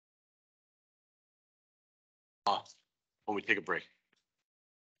When we take a break.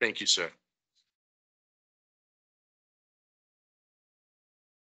 Thank you, sir.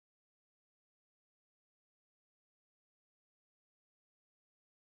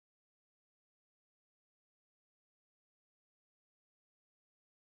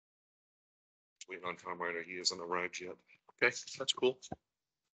 Waiting on Tom Ryder. He hasn't arrived yet. Okay, that's cool.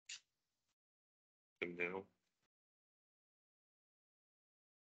 And now.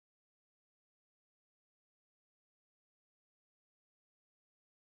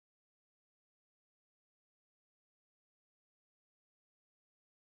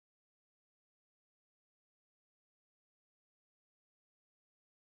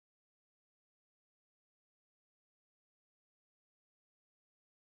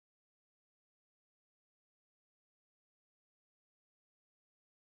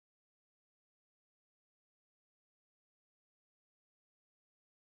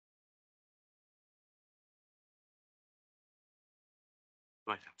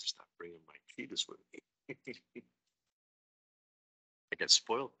 Might have to stop bringing my cheetahs with me. I got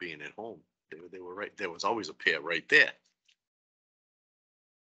spoiled being at home. They were right. There was always a pair right there.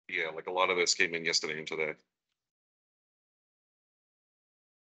 Yeah, like a lot of this came in yesterday and today.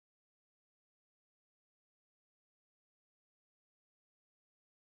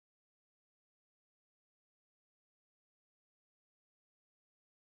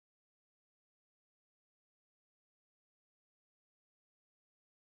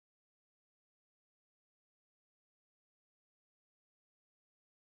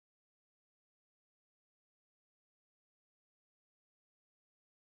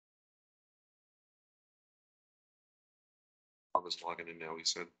 Tom is logging in now, he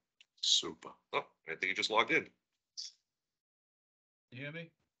said. Super. Oh, I think he just logged in. You hear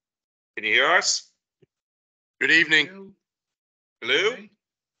me? Can you hear us? Good evening. You? Hello? Okay.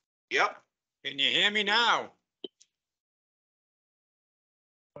 Yep. Can you hear me now?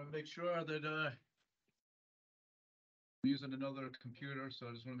 Want to make sure that I'm using another computer, so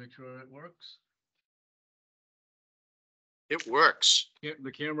I just want to make sure it works. It works. Yeah,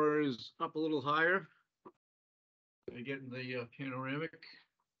 the camera is up a little higher. I get the panoramic.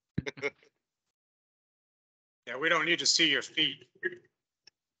 Yeah, we don't need to see your feet.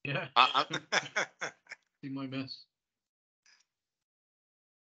 Yeah, I, see my mess.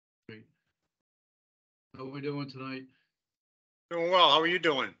 Great. How are we doing tonight? Doing well. How are you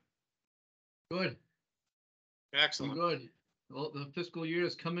doing? Good. Excellent. Good. Well, the fiscal year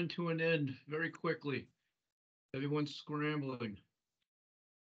is coming to an end very quickly. Everyone's scrambling.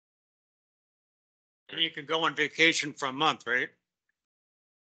 And you can go on vacation for a month, right?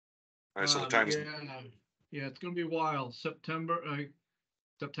 All right, so the time's Yeah, it's gonna be a while. September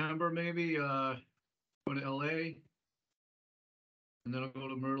maybe, go to LA. And then I'll go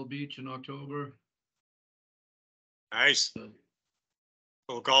to Myrtle Beach in October. Nice. So,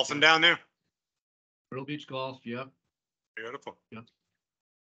 Go golfing down there. Myrtle Beach golf, yep. Beautiful. all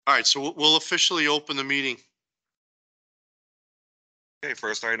right. So we'll officially open the meeting. Okay,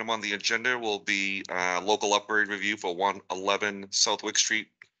 first item on the agenda will be local upgrade review for 111 Southwick Street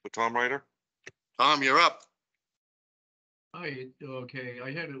with Tom Ryder. Tom, you're up. Okay,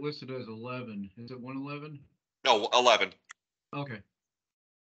 I had it listed as 11. Is it 111? No, 11. Okay.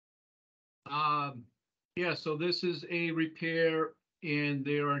 Yeah, so this is a repair and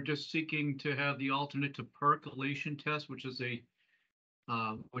they are just seeking to have the alternate to percolation test, which is a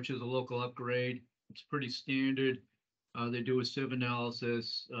local upgrade. It's pretty standard. They do a sieve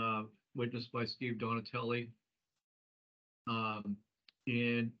analysis, witnessed by Steve Donatelli.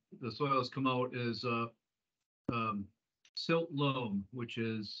 And the soils come out as silt loam, which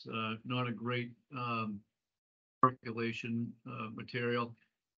is not a great percolation material.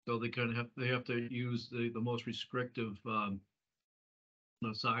 So they kind of have to use the most restrictive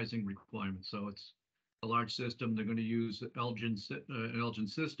sizing requirements. So it's a large system. They're going to use an Elgin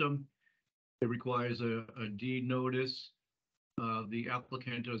system. It requires a deed notice. The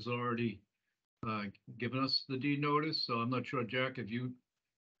applicant has already given us the deed notice, so I'm not sure, Jack, if you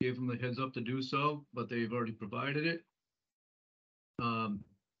gave them the heads up to do so, but they've already provided it.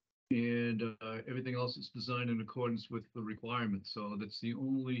 And everything else is designed in accordance with the requirements. So that's the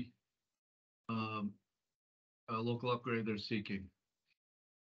only local upgrade they're seeking.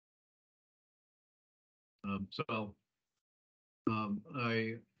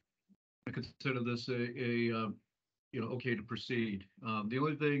 I consider this a okay to proceed. The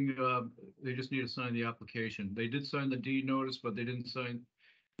only thing, they just need to sign the application. They did sign the deed notice, but they didn't sign,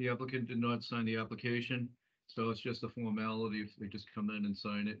 the applicant did not sign the application. So it's just a formality if they just come in and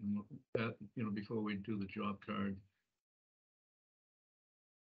sign it and that, before we do the job card.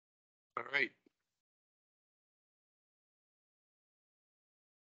 All right.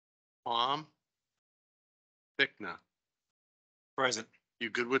 Tom? Bickner, Present. you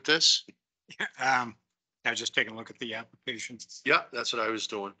good with this? I was just taking a look at the application. Yeah, that's what I was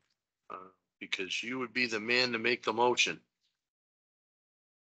doing. Because you would be the man to make the motion.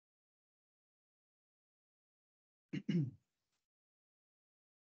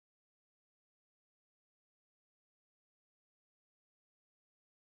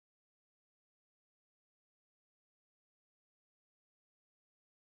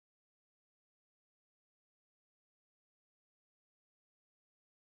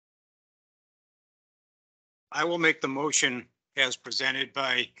 I will make the motion as presented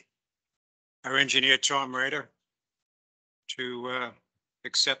by our engineer, Tom Ryder, to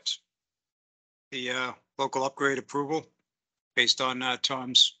accept the local upgrade approval based on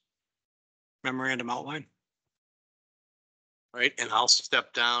Tom's memorandum outline. Right, and I'll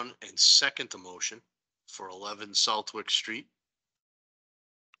step down and second the motion for 11 Southwick Street.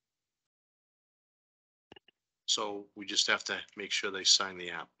 So we just have to make sure they sign the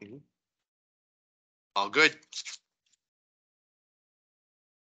app. All good?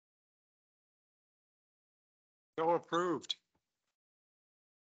 So approved.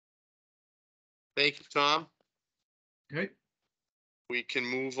 Thank you, Tom. Okay, We can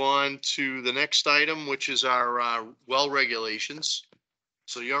move on to the next item, which is our well regulations.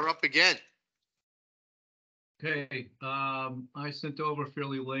 So you're up again. okay, I sent over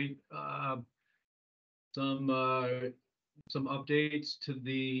fairly late, some updates to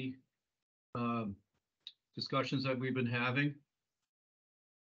the, discussions that we've been having,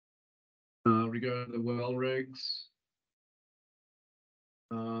 regarding the well rigs.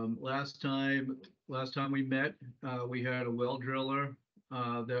 Last time we met, we had a well driller,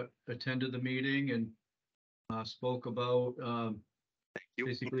 that attended the meeting and, spoke about, You.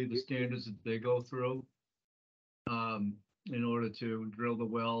 basically the standards that they go through, in order to drill the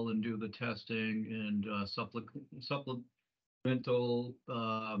well and do the testing and, supplemental,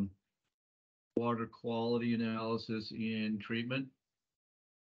 water quality analysis and treatment.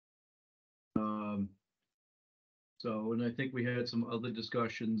 So, and I think we had some other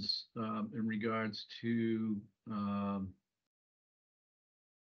discussions, in regards to,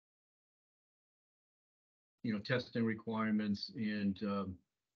 testing requirements and,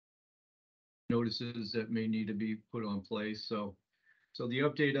 notices that may need to be put on place. So the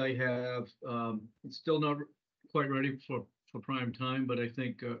update I have, it's still not quite ready for prime time, but I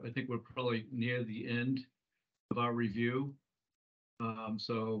think we're probably near the end of our review.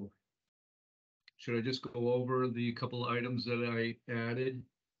 So should I just go over the couple of items that I added?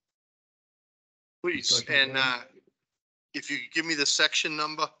 Please, Discussion and point. if you could give me the section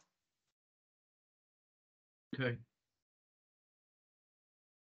number. Okay.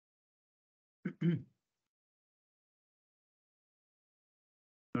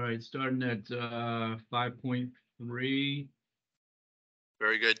 All right, starting at 5.3.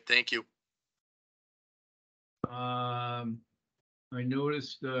 Very good, thank you. I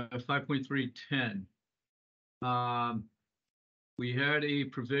noticed 5.310. We had a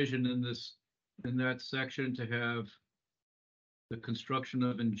provision in that section to have the construction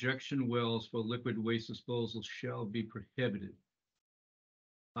of injection wells for liquid waste disposal shall be prohibited.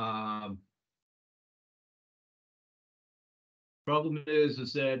 Problem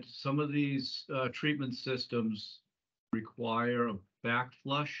is that some of these treatment systems require a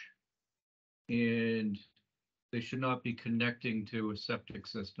backflush, and they should not be connecting to a septic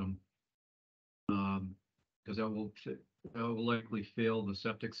system, because that will likely fail the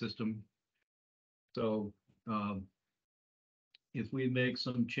septic system. So if we make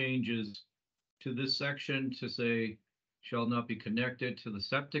some changes to this section to say shall not be connected to the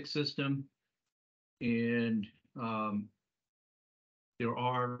septic system, and there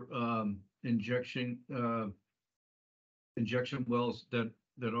are injection wells that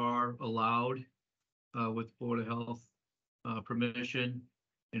are allowed with Board of Health permission,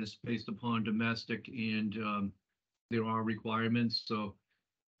 and it's based upon domestic, and there are requirements. So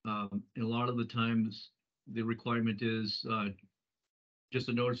a lot of the times the requirement is just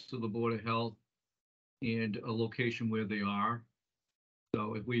a notice to the Board of Health and a location where they are.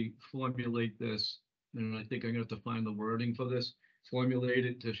 So if we formulate this, and I think I'm gonna have to find the wording for this, formulate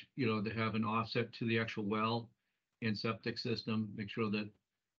it to, to have an offset to the actual well and septic system, make sure that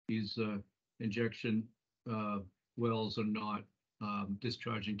these injection wells are not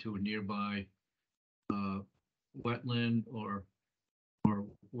discharging to a nearby wetland or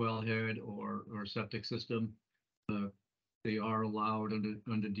wellhead or septic system. They are allowed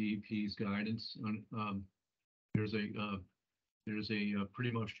under DEP's guidance. There's a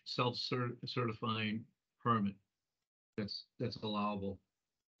pretty much self-certifying permit that's allowable.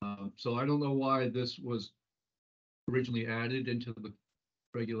 So I don't know why this was originally added into the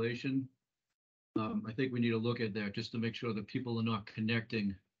regulation. I think we need to look at that just to make sure that people are not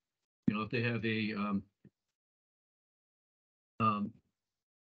connecting. You know, if they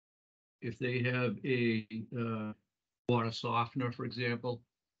have a water softener, for example,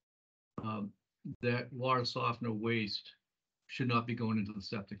 that water softener waste should not be going into the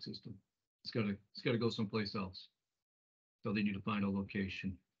septic system. It's gotta go someplace else. So they need to find a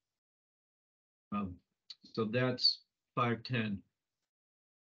location. So that's 510.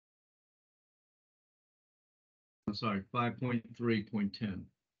 I'm sorry, 5.3.10.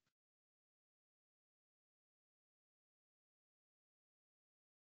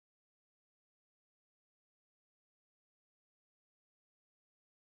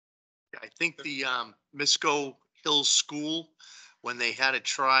 I think the Misco Hill School, when they had to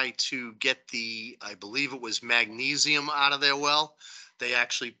try to get the, I believe it was magnesium out of their well, they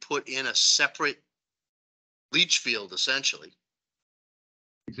actually put in a separate leach field essentially.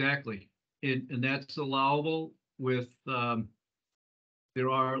 Exactly. And that's allowable with, there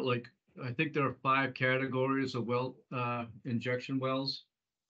are like, I think there are 5 categories of well, injection wells.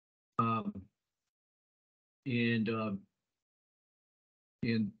 And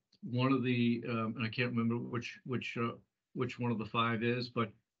one of the, and I can't remember which one of the 5 is,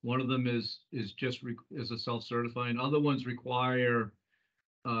 but one of them is just is a self-certifying. Other ones require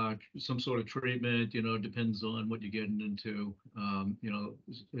some sort of treatment, you know, depends on what you're getting into. You know,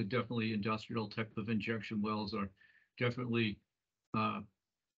 definitely industrial type of injection wells are definitely not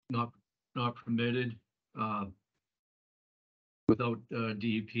permitted without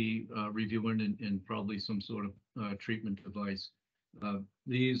DEP reviewing and probably some sort of treatment device.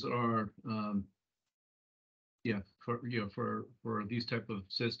 These are yeah, for these type of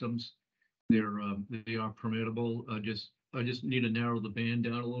systems, they are permittable. I just need to narrow the band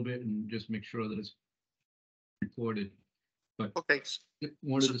down a little bit and just make sure that it's reported. But Okay,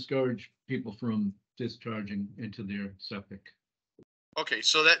 want to discourage people from discharging into their septic. okay,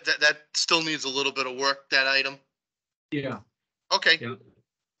 so that still needs a little bit of work, that item. Yeah, Okay, yeah.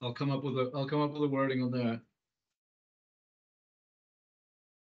 I'll come up with a wording on that.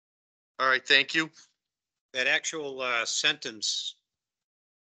 all right, thank you. That actual sentence,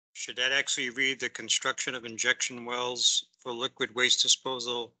 should that actually read the construction of injection wells for liquid waste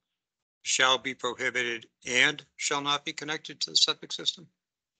disposal shall be prohibited and shall not be connected to the septic system?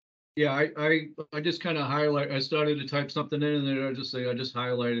 Yeah, I just kind of highlight, I started to type something in and then I just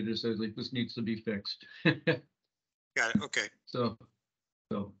highlighted it, says like, this needs to be fixed. Got it, okay. So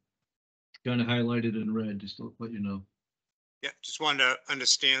kind of highlighted in red, just to let you know. Yeah, just wanted to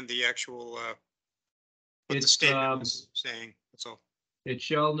understand the actual, what the It's, statement was saying, that's all. it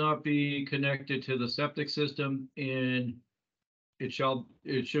shall not be connected to the septic system and it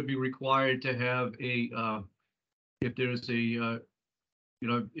should be required to have a, if there's a, you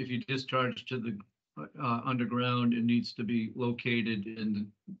know, if you discharge to the underground, it needs to be located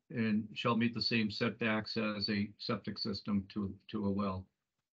and shall meet the same setbacks as a septic system to a well.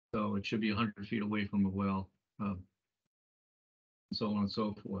 So it should be 100 feet away from a well, so on and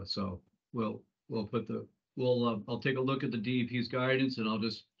so forth. So we'll put the, I'll take a look at the DEP's guidance and I'll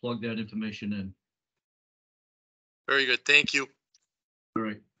just plug that information in. Very good, thank you. All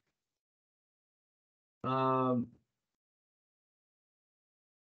right.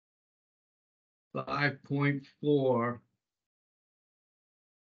 5.4.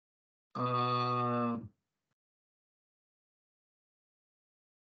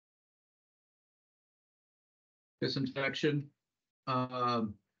 Disinfection.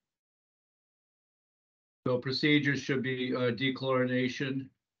 So procedures should be dechlorination.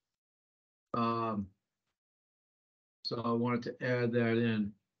 So I wanted to add that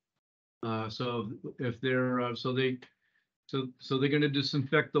in. So if they're so they're going to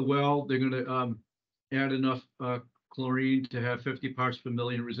disinfect the well. They're going to add enough chlorine to have 50 parts per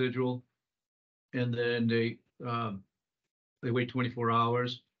million residual, and then they wait 24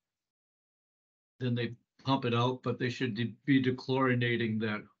 hours. Then they pump it out, but they should be dechlorinating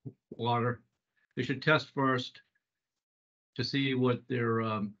that water. They should test first to see what their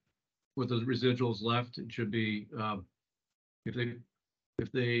what the residuals left. It should be if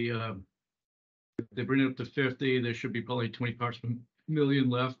they bring it up to 50, there should be probably 20 parts per million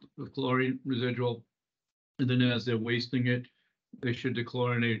left of chlorine residual. And then as they're wasting it, they should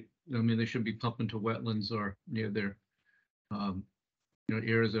dechlorinate. I mean, they should be pumping to wetlands or near their you know,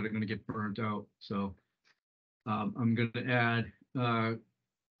 areas that are going to get burnt out. So I'm going to add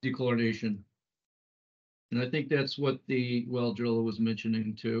dechlorination. And I think that's what the well driller was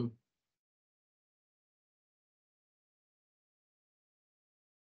mentioning too.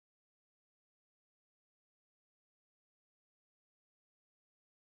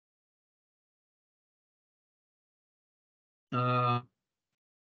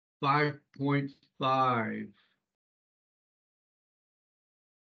 5.5.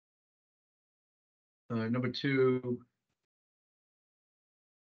 Number 2.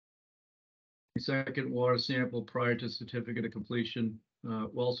 Second water sample prior to certificate of completion,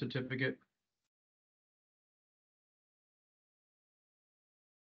 well certificate.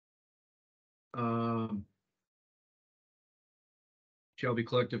 Shall be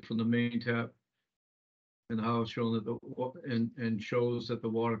collected from the main tap in the house, showing that and shows that the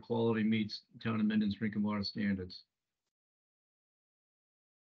water quality meets town of Minden's drinking water standards.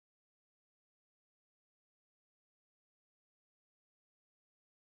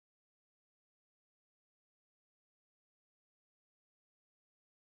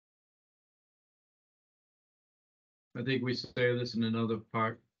 I think we say this in another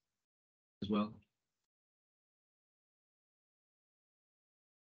part as well.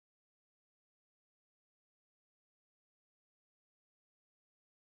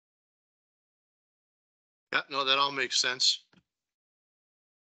 Yeah, no, that all makes sense.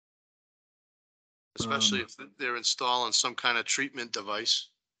 Especially if they're installing some kind of treatment device.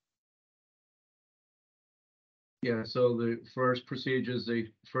 Yeah, so the first procedure is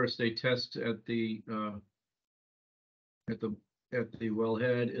they test at the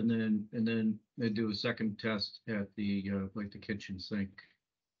wellhead, and then they do a second test at the like the kitchen sink.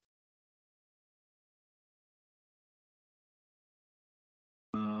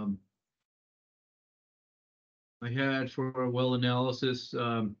 I had for a well analysis,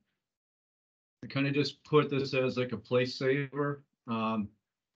 I kind of just put this as like a place saver. And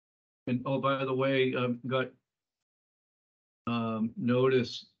oh, by the way, got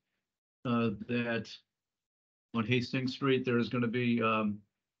notice that on Hastings Street, there is going to be, I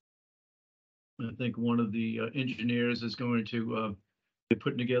think one of the engineers is going to be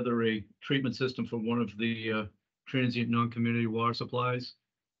putting together a treatment system for one of the transient non-community water supplies,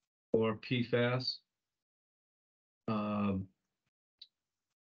 or PFAS.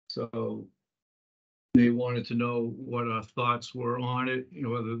 So they wanted to know what our thoughts were on it, you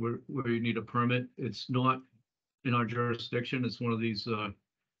know, whether we need a permit. It's not in our jurisdiction. It's one of these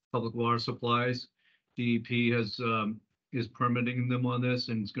public water supplies. DEP is permitting them on this,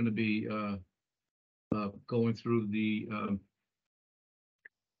 and it's going to be going through the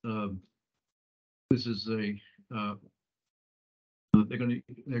this is a they're going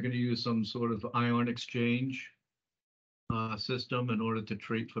to use some sort of ion exchange system in order to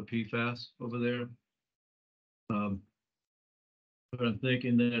treat for PFAS over there. But I'm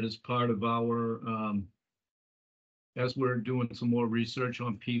thinking that as part of our as we're doing some more research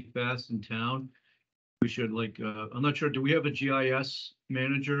on PFAS in town, we should like, I'm not sure, do we have a GIS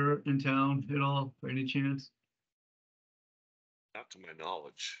manager in town at all, by any chance? Not to my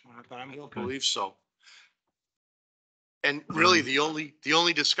knowledge. But I don't believe so. And really, the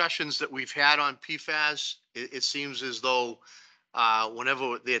only discussions that we've had on PFAS, it seems as though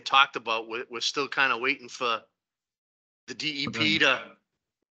whenever they're talked about, we're still kind of waiting for the DEP to,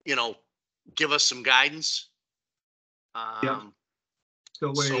 you know, give us some guidance.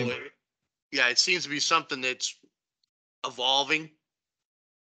 Still So, waiting. yeah, it seems to be something that's evolving.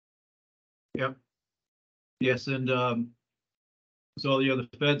 Yep. Yes, and so yeah, the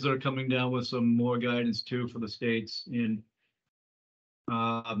feds are coming down with some more guidance too for the states. And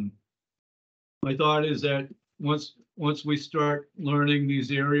my thought is that once we start learning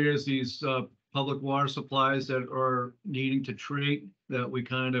these areas, these public water supplies that are needing to treat, that we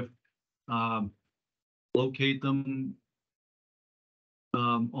kind of locate them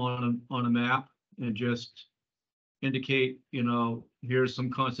on a map and just indicate, you know, here's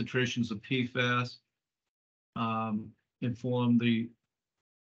some concentrations of PFAS. Inform the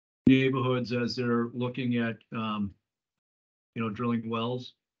neighborhoods as they're looking at, you know, drilling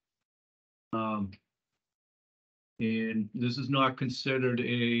wells. And this is not considered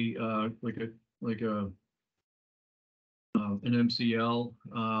a like an MCL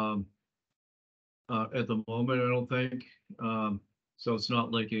at the moment, I don't think. So it's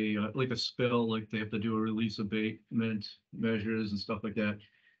not like a spill, like they have to do a release abatement measures and stuff like that.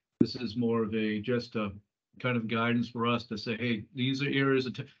 This is more of just a kind of guidance for us to say, hey, these are areas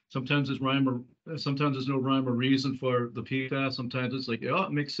that sometimes there's sometimes there's no rhyme or reason for the PFAS. Sometimes it's like, oh,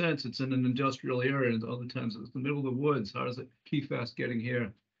 it makes sense. It's in an industrial area, and other times it's the middle of the woods. How does it PFAS getting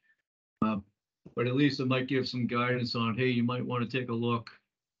here? But at least it might give some guidance on, hey, you might want to take a look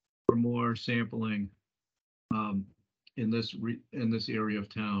for more sampling in this area of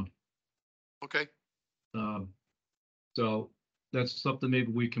town. Okay. So that's something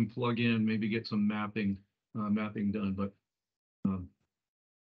maybe we can plug in, maybe get some mapping done, but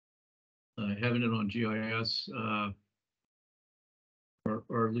having it on GIS or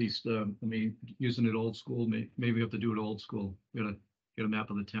or at least, I mean, using it old school, maybe we have to do it old school. We gotta get a map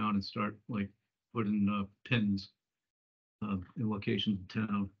of the town and start like putting pins in locations in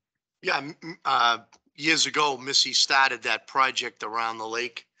town. Yeah, years ago, Missy started that project around the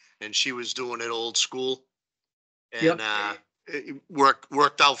lake and she was doing it old school. Yep. And it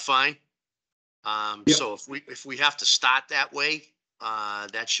worked out fine. Yep. So if we have to start that way,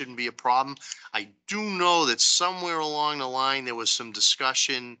 that shouldn't be a problem. I do know that somewhere along the line, there was some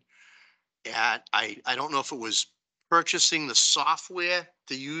discussion I don't know if it was purchasing the software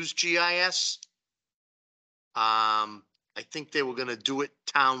to use GIS. I think they were gonna do it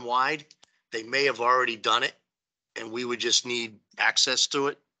townwide. They may have already done it and we would just need access to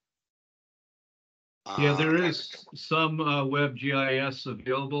it. Yeah, there is some web GIS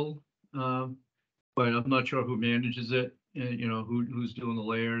available, but I'm not sure who manages it, and you know, who's doing the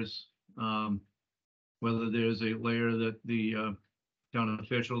layers. Whether there's a layer that the town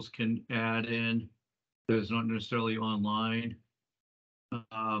officials can add in that is not necessarily online.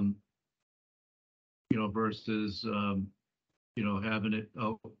 You know, versus you know, having it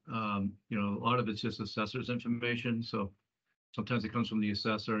out, you know, a lot of it's just assessor's information, so sometimes it comes from the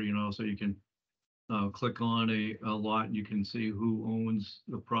assessor, you know, so you can click on a lot and you can see who owns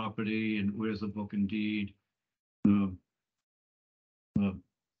the property and where's the book and deed.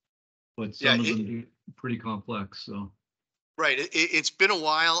 But Yeah, some of them are pretty complex, so. Right. It's been a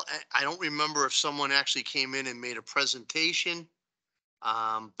while. I don't remember if someone actually came in and made a presentation.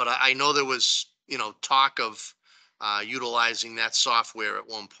 But I know there was, you know, talk of utilizing that software at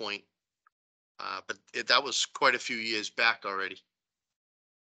one point. But that was quite a few years back already.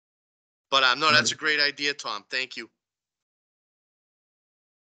 But no, that's a great idea, Tom. Thank you.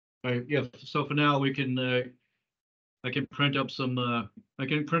 All right, yeah, so for now, we can, I can print up some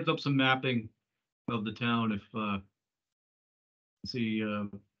mapping of the town if, see how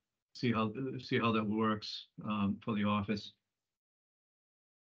that works, for the office.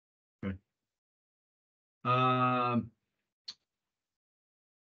 Okay.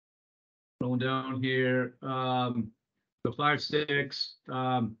 Going down here, the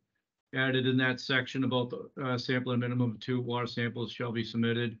 5.6, added in that section about the sampling minimum of 2 water samples shall be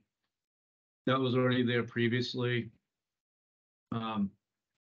submitted. That was already there previously. I'm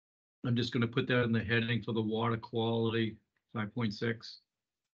just going to put that in the heading for the water quality 5.6.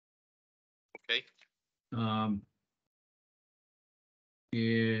 Okay.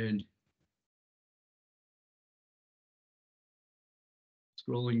 And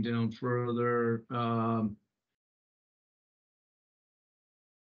scrolling down further,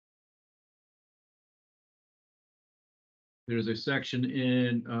 there's a section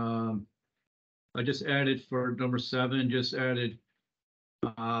in, I just added for number 7, just added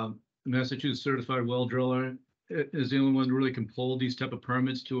Massachusetts certified well driller is the only one who really can pull these type of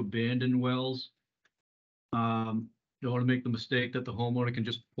permits to abandon wells. Don't want to make the mistake that the homeowner can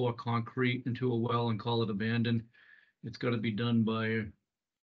just pour concrete into a well and call it abandoned. It's got to be done by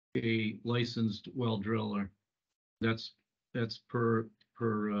a licensed well driller. That's per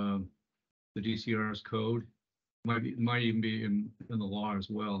the DCR's code. Might even be in the law as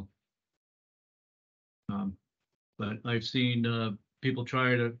well. But I've seen people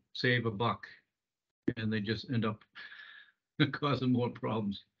try to save a buck and they just end up causing more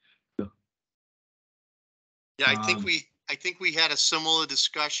problems. Yeah, I think we had a similar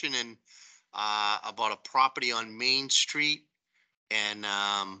discussion in about a property on Main Street. And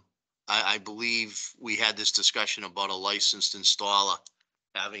I believe we had this discussion about a licensed installer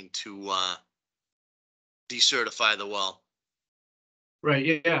having to decertify the well.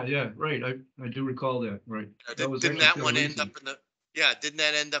 Right, yeah, right. I do recall that, right. Didn't that one end up in the, yeah, didn't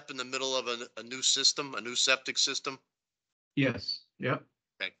that end up in the middle of a new system, a new septic system? Yes, yep.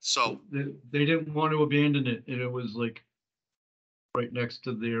 Okay, so They didn't want to abandon it, and it was like right next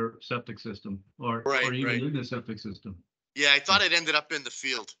to their septic system, or even in the septic system. yeah, I thought it ended up in the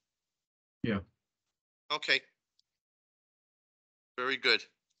field. Yeah. Okay. Very good.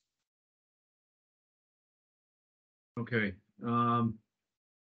 Okay.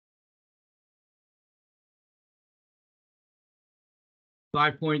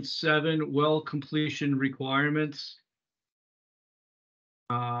 5.7 well completion requirements.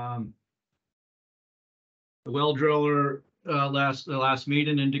 The well driller the last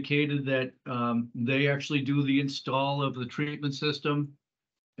meeting indicated that they actually do the install of the treatment system,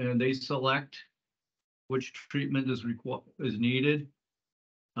 and they select which treatment is needed,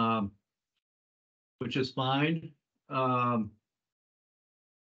 which is fine. You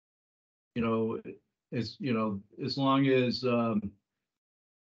know, as long as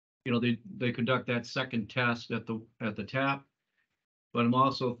you know, they conduct that second test at the tap, But I'm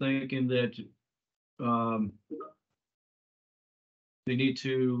also thinking that, they need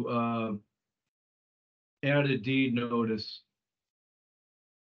to, add a deed notice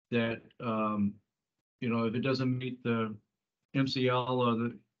that, if it doesn't meet the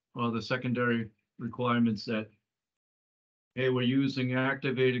MCL or the secondary requirements that, hey, we're using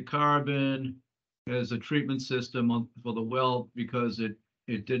activated carbon as a treatment system for the well because it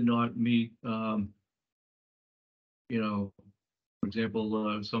did not meet, for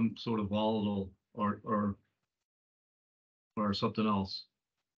example, some sort of volatile or something else.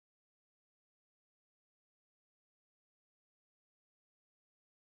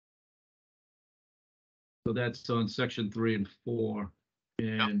 So that's on section 3 and 4. And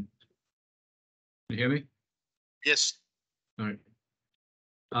can you hear me? Yes, All right.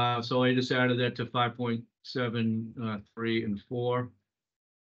 So I just added that to 5.7, 3 and 4.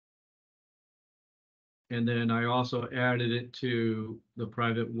 And then I also added it to the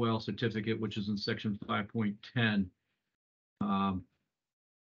private well certificate, which is in section 5.10.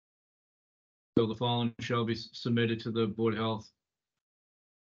 So the following shall be submitted to the Board of Health,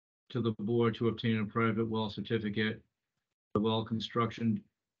 to the board to obtain a private well certificate, the well construction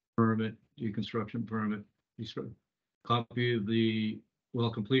permit, deconstruction permit, copy of the well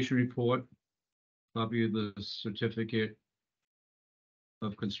completion report, copy of the certificate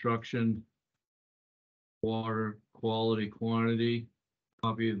of construction, water quality quantity,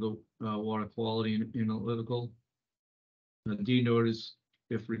 copy of the water quality analytical, a D notice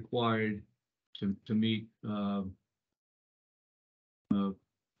if required to meet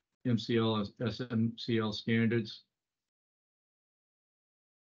MCL, SMCL standards.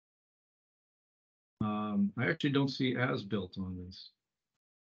 I actually don't see as-built on this.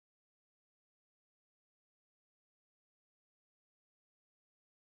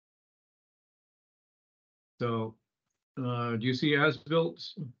 So, do you see as-built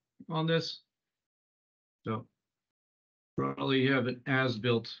on this? So, probably have an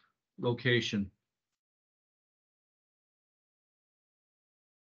as-built location.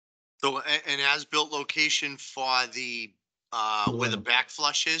 so an as-built location for the, where the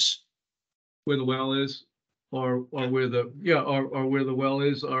backflush is? Where the well is, or where the, or where the well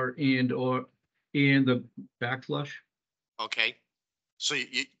is, or the backflush. Okay, so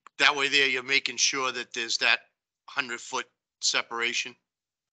that way there, you're making sure that there's that 100-foot separation?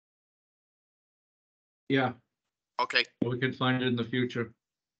 Yeah, Okay, we can find it in the future.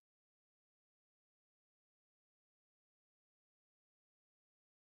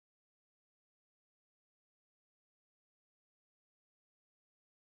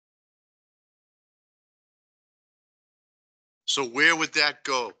 so where would that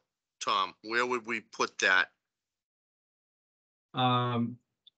go, Tom? Where would we put that?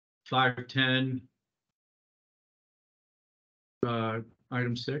 510,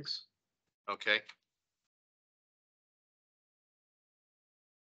 item 6. Okay,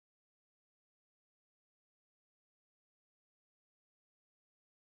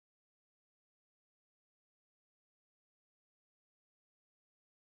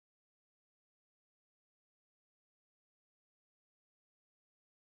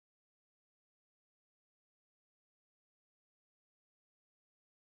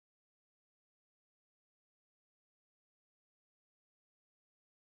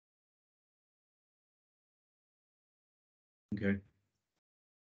 Okay.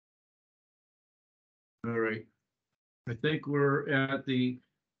 All right. I think we're at the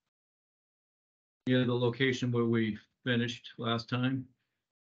location where we finished last time.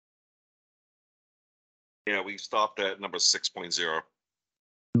 Yeah, we stopped at number 6.0.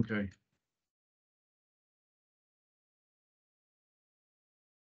 Okay.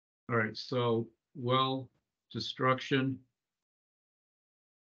 All right, so well destruction.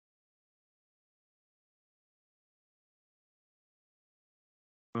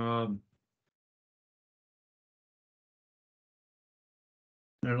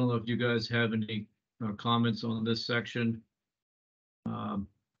 I don't know if you guys have any comments on this section. I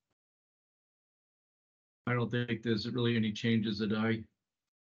don't think there's really any changes that I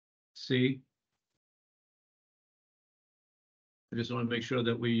see. I just want to make sure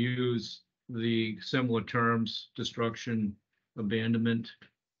that we use the similar terms, destruction, abandonment,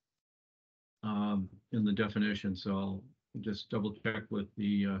 in the definition. So I'll just double check with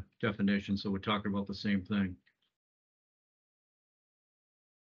the definition. So we're talking about the same thing.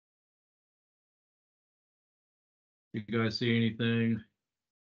 You guys see anything?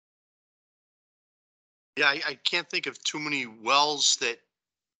 yeah, I can't think of too many wells that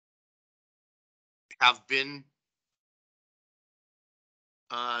have been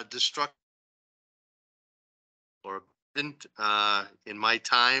destruct or in my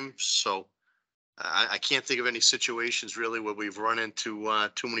time, so I can't think of any situations really where we've run into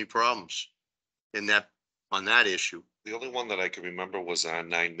too many problems in that, on that issue. The only one that I can remember was on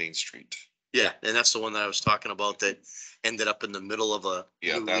 9 Main Street. Yeah, and that's the one that I was talking about that ended up in the middle of a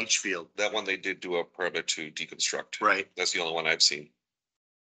Yeah, new that- leach field. That one they did do a permit to deconstruct. Right. That's the only one I've seen.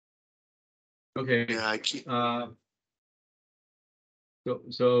 Okay. Yeah, I keep,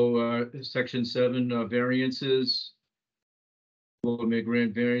 Section 7, variances. Will may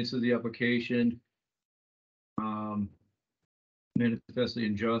grant variance of the application. Manifestly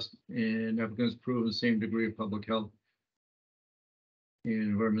unjust, and applicants prove the same degree of public health and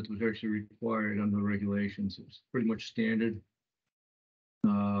environmental protection required under the regulations. It's pretty much standard.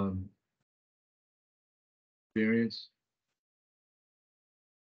 Variance.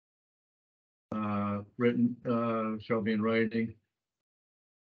 Written, shall be in writing.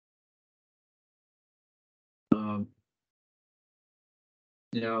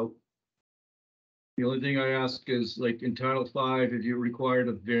 Now, the only thing I ask is, like in Title V, if you're required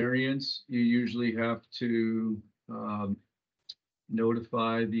a variance, you usually have to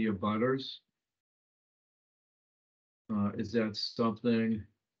notify the abutters. Is that something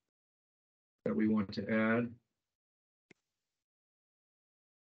that we want to add?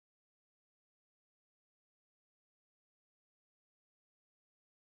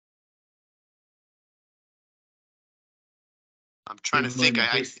 I'm trying to Keep in think,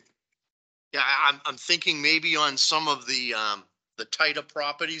 mind that yeah, I'm thinking maybe on some of the tighter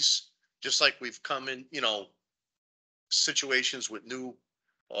properties, just like we've come in, you know, situations with new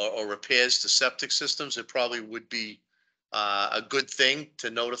or repairs to septic systems, it probably would be a good thing to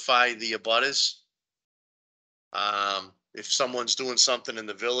notify the abutters. If someone's doing something in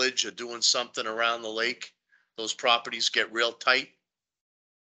the village or doing something around the lake, those properties get real tight.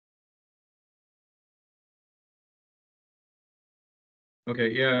 Okay,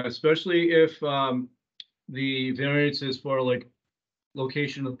 yeah, especially if the variance is for like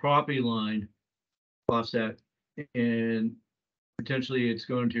location of the property line offset, and potentially it's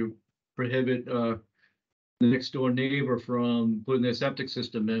going to prohibit the next door neighbor from putting their septic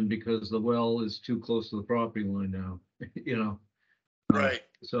system in because the well is too close to the property line now, you know? Right.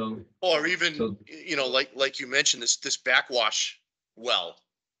 So, Or even, So- you know, like you mentioned, this backwash well.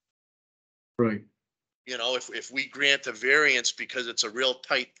 right, You know, if we grant a variance because it's a real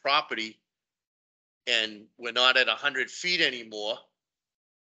tight property and we're not at 100 feet anymore,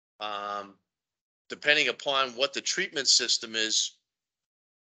 depending upon what the treatment system is,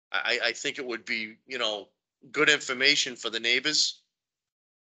 I think it would be, you know, good information for the neighbors.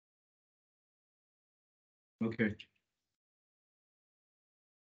 okay.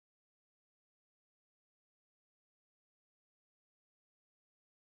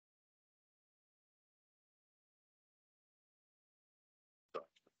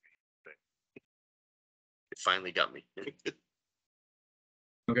 It finally got me.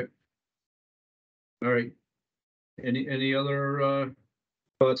 All right. Any other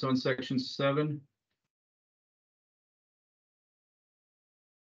thoughts on section 7?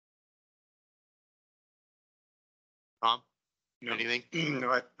 Tom, No. anything?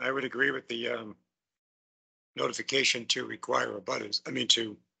 No, I would agree with the notification to require abutters, I mean,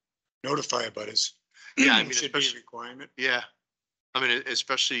 to notify abutters. Yeah, I mean, Should be a especially, requirement. yeah. I mean,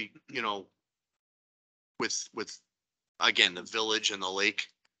 especially, you know, with, again, the village and the lake.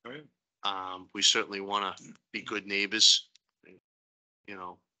 Oh, yeah. We certainly want to be good neighbors. You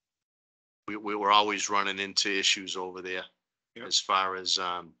know, we were always running into issues over there. Yep. As far as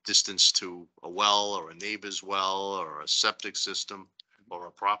distance to a well or a neighbor's well or a septic system or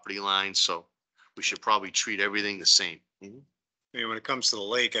a property line. So we should probably treat everything the same. I mean, when it comes to the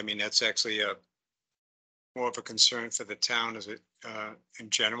lake, I mean, that's actually more of a concern for the town as it in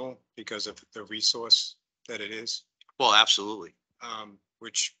general, because of the resource that it is, Well, absolutely.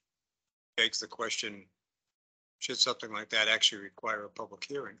 which begs the question, should something like that actually require a public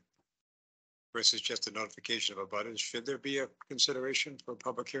hearing versus just a notification of abutters? Should there be a consideration for a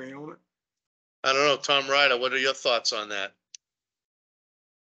public hearing on it? I don't know, Tom Ryder, what are your thoughts on that?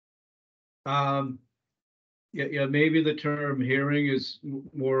 Yeah, maybe the term hearing is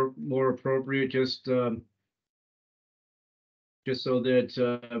more appropriate, just so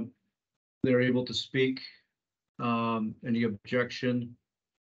that they're able to speak, any objection.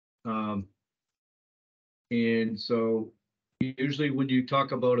 And so usually when you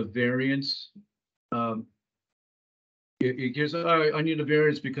talk about a variance, it gives, I need a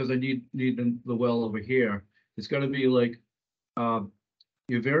variance because I need the well over here. It's gotta be like,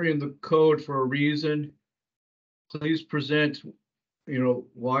 you're varying the code for a reason. Please present,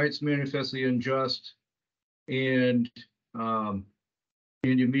 why it's manifestly unjust and, and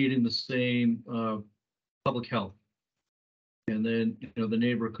you meet in the same, public health. And then, the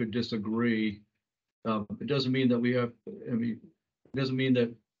neighbor could disagree. It doesn't mean that we have, it doesn't mean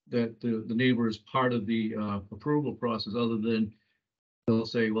that, the neighbor is part of the, approval process, other than they'll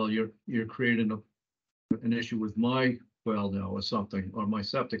say, well, you're creating an issue with my well now or something, or my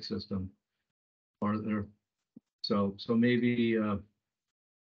septic system. So maybe,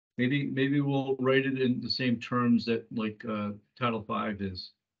 maybe we'll write it in the same terms that like, Title V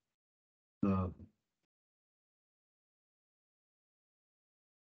is.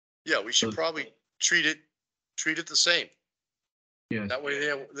 Yeah, we should So- probably treat it the same. Yeah, That way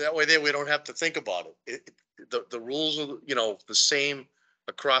there, we don't have to think about it. The rules are, the same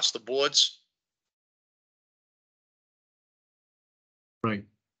across the boards. right.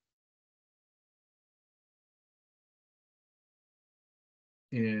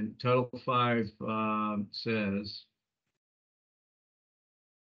 And Title V, says.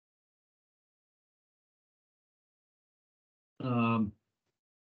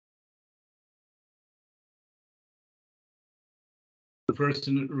 The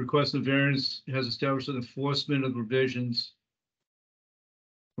person requesting the variance has established that enforcement of provisions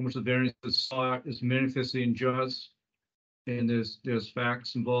from which the variance is sought is manifestly unjust, and there's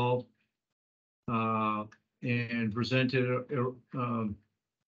facts involved, and presented,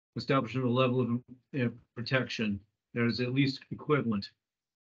 establishing a level of protection that is at least equivalent.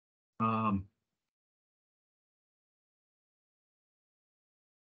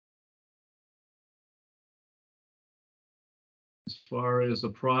 As far as the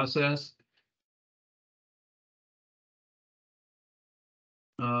process,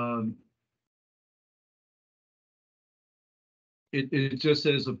 it just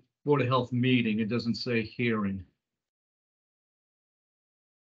says a Board of Health meeting. It doesn't say hearing.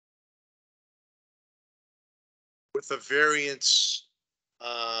 With the variance,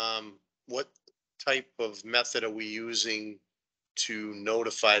 what type of method are we using to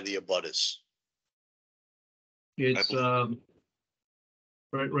notify the abutters? It's, believe-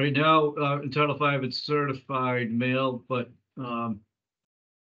 right now, in Title V, it's certified mail, but, So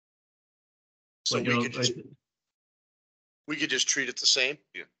but, you know, we could just treat it the same?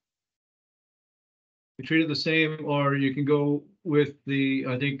 you treat it the same, or you can go with the,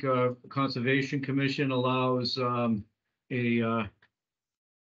 I think, Conservation Commission allows,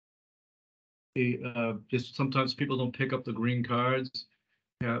 just sometimes people don't pick up the green cards.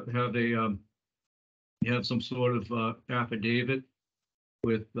 Have you have some sort of, affidavit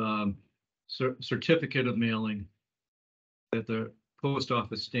with, certificate of mailing that the post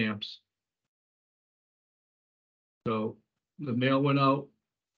office stamps. So the mail went out.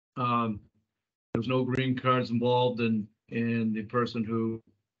 There was no green cards involved, and the person who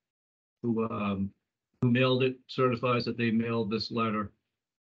mailed it certifies that they mailed this letter,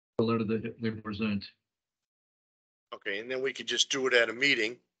 the letter that they present. Okay, and then we could just do it at a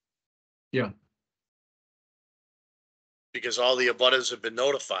meeting. Yeah. Because all the abutters have been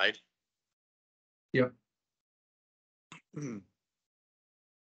notified. Yep.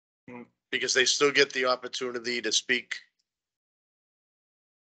 Because they still get the opportunity to speak.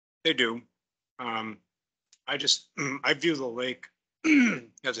 They do. I just, I view the lake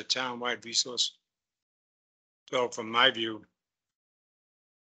as a town-wide resource. So from my view,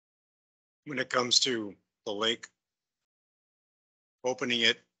 when it comes to the lake, opening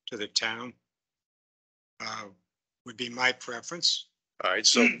it to the town would be my preference All right,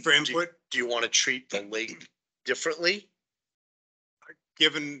 so for input. do you want to treat the lake differently?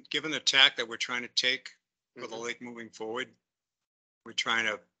 Given the tack that we're trying to take for the Mhm. lake moving forward, we're trying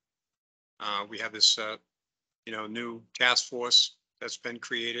to, we have this, new task force that's been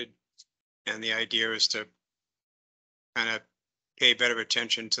created. And the idea is to kind of pay better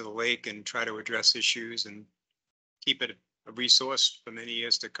attention to the lake and try to address issues and keep it a resource for many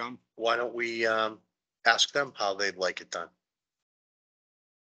years to come. Why don't we ask them how they'd like it done?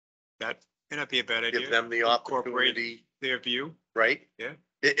 That may not be a bad idea. Give them the Incorporate opportunity, their view. right? Yeah.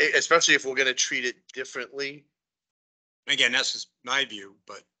 Especially if we're gonna treat it differently. Again, that's just my view,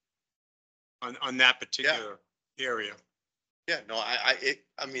 but on that particular area. Yeah, no,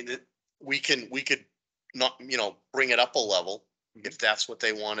 I mean, we could not, bring it up a level if that's what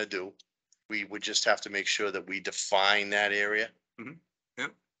they want to do. We would just have to make sure that we define that area. Mhm.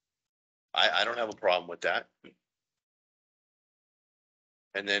 Yep. I don't have a problem with that.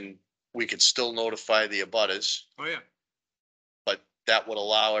 And then we could still notify the abutters, Oh, yeah. but that would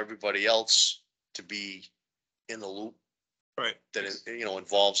allow everybody else to be in the loop Right. that,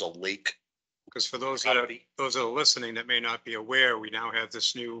 involves a lake. Because for those property. that are listening that may not be aware, we now have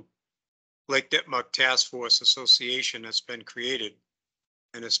this new Lake Nipmuc Task Force Association that's been created.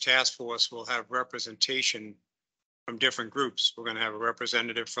 And this task force will have representation from different groups. We're going to have a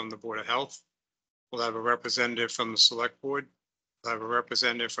representative from the Board of Health. We'll have a representative from the Select Board. We'll have a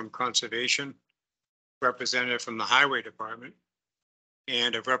representative from Conservation, representative from the Highway Department,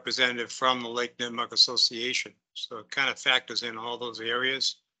 and a representative from the Lake Nipmuc Association. So it kind of factors in all those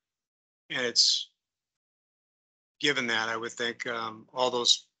areas. And it's, given that, I would think all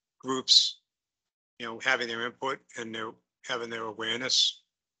those groups, you know, having their input and having their awareness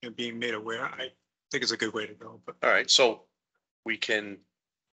and being made aware, I think it's a good way to go. But All right, so we can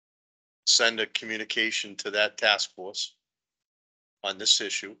send a communication to that task force on this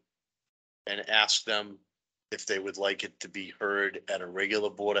issue and ask them if they would like it to be heard at a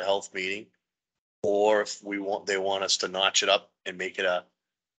regular Board of Health meeting, or if they want us to notch it up and make it a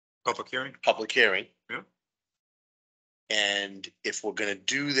public hearing. public hearing. Yeah. And if we're gonna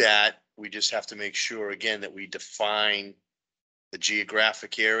do that, we just have to make sure again that we define the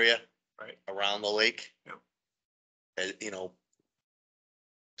geographic area Right. around the lake. Yeah. You know,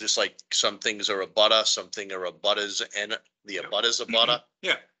 just like some things are a butter, something are a butters, and the Yep. abutters a butter.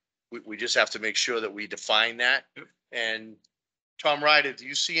 Yeah. We just have to make sure that we define that. Yep. And Tom Ryder, do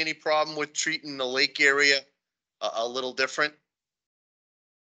you see any problem with treating the lake area a little different?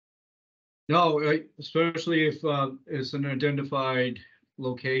 No, especially if it's an identified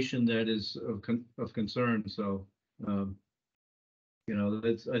location that is of concern, so, you know,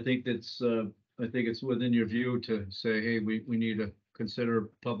 I think it's within your view to say, hey, we need to consider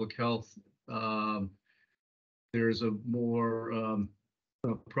public health. There's a more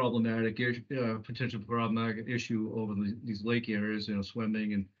problematic potential problematic issue over these lake areas, you know,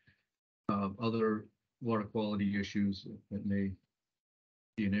 swimming and other water quality issues that may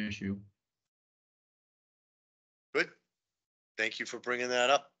be an issue. Good. Thank you for bringing that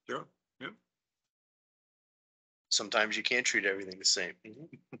up. Sure. Yeah. Sometimes you can't treat everything the same.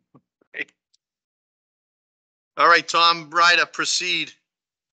 All right, Tom Ryder, proceed.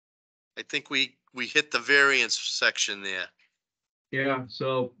 I think we hit the variance section there. Yeah,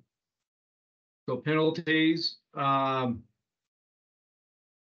 so penalties, so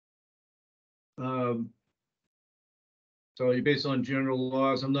you're based on general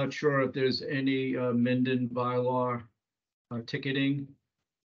laws. I'm not sure if there's any Minden bylaw ticketing.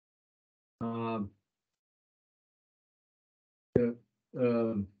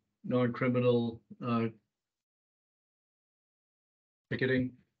 Non-criminal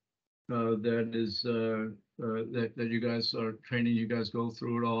ticketing that is that you guys are training, you guys go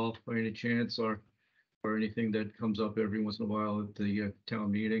through it all by any chance, or anything that comes up every once in a while at the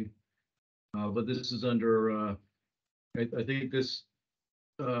town meeting. But this is under I think this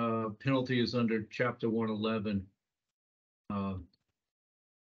penalty is under chapter 111,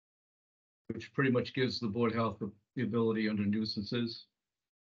 which pretty much gives the Board of Health the ability under nuisances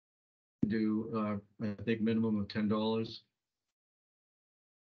to do I think minimum of $10.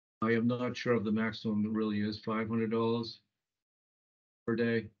 I am not sure if the maximum really is $500 per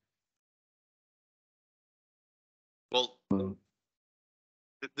day. Well,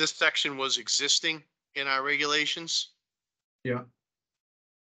 this section was existing in our regulations. Yeah.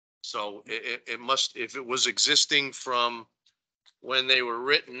 So it must, if it was existing from when they were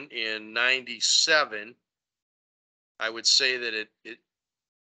written in 97, I would say that it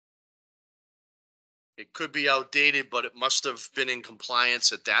could be outdated, but it must have been in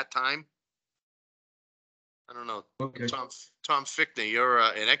compliance at that time. I don't know. Okay. Tom Fickner, you're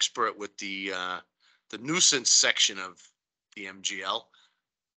an expert with the nuisance section of the MGL.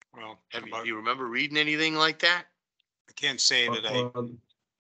 Well, Have you remember reading anything like that? I can't say that I. Go On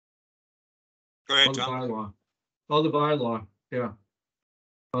ahead, the Tom. bylaw. Oh, the bylaw, yeah.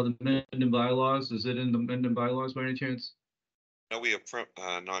 The Mendon bylaws, is it in the Mendon bylaws by any chance? No, we have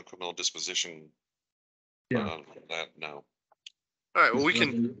non-criminal disposition. Yeah. That, no, All right, well, we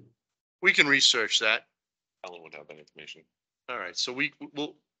can research that. Ellen would have that information. All right, so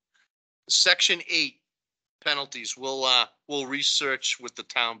we'll section 8 penalties, we'll research with the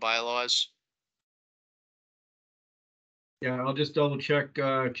town bylaws. Yeah, I'll just double check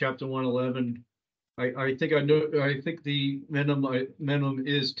chapter 111. I think I think the minimum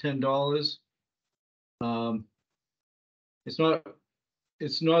is $10.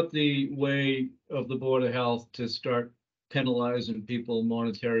 It's not the way of the Board of Health to start penalizing people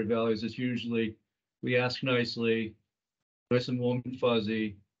monetary values. It's usually, we ask nicely, nice and warm and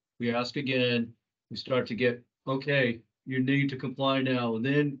fuzzy. We ask again, we start to get, okay, you need to comply now, and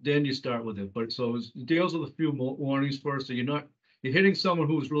then you start with it. But so it deals with a few more warnings first, so you're hitting someone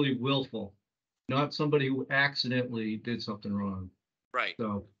who's really willful, not somebody who accidentally did something wrong. Right.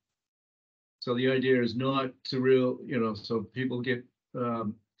 So So the idea is not to so people get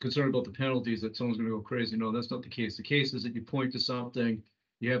concerned about the penalties that someone's gonna go crazy. No, that's not the case. The case is that you point to something,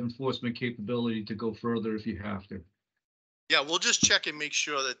 you have enforcement capability to go further if you have to. Yeah, we'll just check and make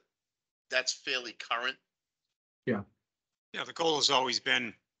sure that that's fairly current. Yeah, the goal has always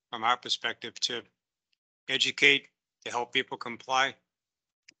been, from our perspective, to educate, to help people comply,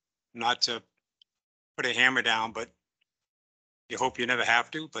 not to put a hammer down, but you hope you never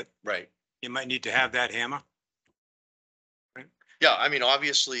have to, but Right. you might need to have that hammer. Yeah, I mean,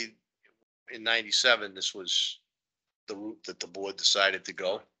 obviously, in 97, this was the route that the board decided to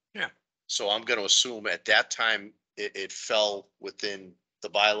go. Yeah. So I'm gonna assume at that time, it fell within the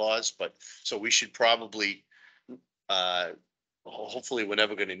bylaws, but, so we should probably, hopefully, we're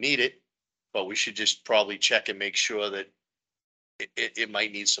never gonna need it, but we should just probably check and make sure that it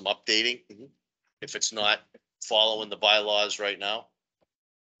might need some updating, if it's not following the bylaws right now.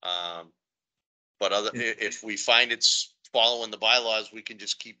 But if we find it's following the bylaws, we can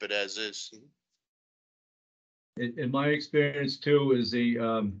just keep it as is. In my experience too, is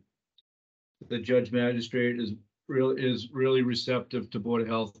the judge magistrate is really receptive to Board of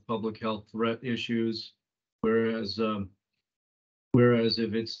Health, public health threat issues. Whereas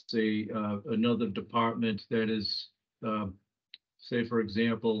if it's another department that is, say, for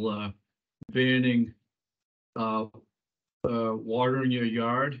example, banning watering your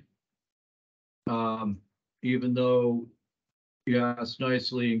yard, even though you ask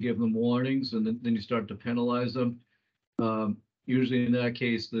nicely and give them warnings, and then you start to penalize them. Usually in that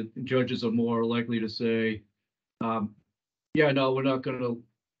case, the judges are more likely to say, yeah, no, we're not gonna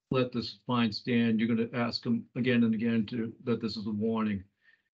let this fine stand. You're gonna ask them again and again that this is a warning.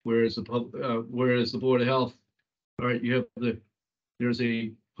 Whereas the Board of Health, all right, there's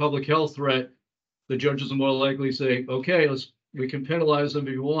a public health threat. The judges are more likely to say, okay, we can penalize them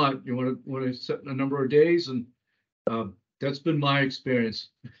if you want. You want to set a number of days, and that's been my experience.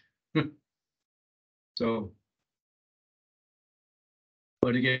 So,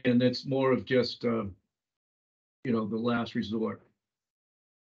 but again, that's more of just, the last resort.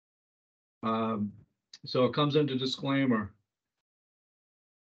 So it comes into disclaimer.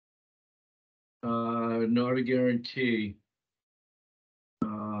 Not a guarantee.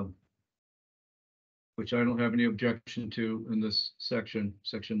 Which I don't have any objection to in this section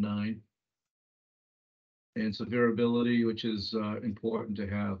 9. And severability, which is important to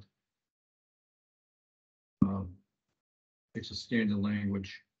have. It's a standard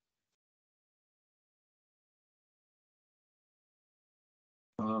language.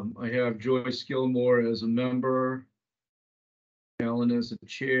 I have Joyce Gilmore as a member, Alan as the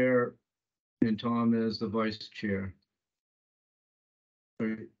chair, and Tom as the vice chair.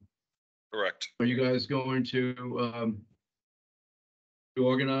 Correct. Are you guys going to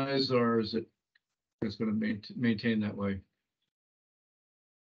organize, or is it just going to maintain that way?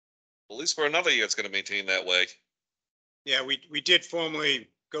 At least for another year, it's going to maintain that way. Yeah, we did formally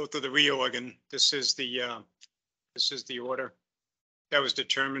go through the reorg, and this is the order that was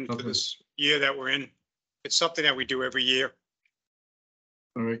determined for this year that we're in. It's something that we do every year.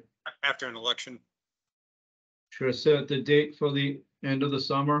 All right. After an election. Should I set the date for the end of the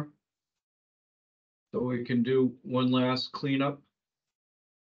summer? So we can do one last cleanup?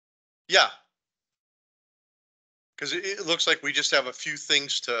 Yeah. Because it looks like we just have a few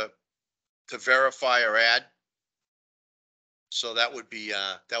things to verify or add. So that would be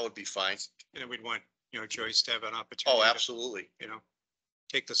fine. And we'd want, Joyce to have an opportunity. Oh, absolutely.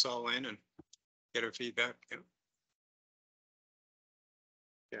 Take this all in and get her feedback.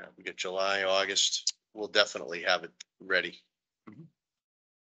 Yeah, we get July, August. We'll definitely have it ready.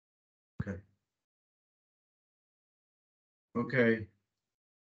 Okay. Okay.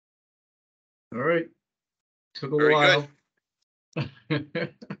 All right. Took a Very while. All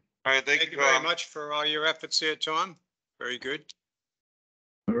right, Thank you very much for all your efforts here, Tom. Very good.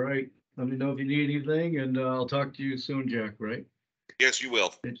 All right. Let me know if you need anything, and I'll talk to you soon, Jack, right? Yes, you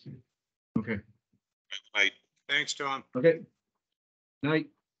will. Okay. Night. Thanks, Tom. Okay. Night.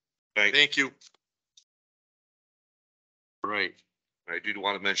 Night. Thank you. Right. I do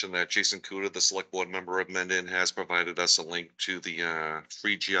want to mention that Jason Kuda, the select board member of Mendon, has provided us a link to the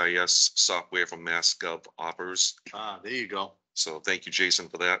free GIS software from MassGov offers. Ah, there you go. So thank you, Jason,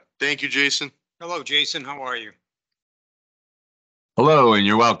 for that. Thank you, Jason. Hello, Jason. How are you? Hello, and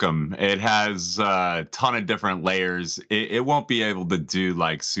you're welcome. It has a ton of different layers. It won't be able to do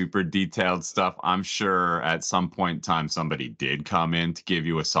like super detailed stuff. I'm sure at some point in time somebody did come in to give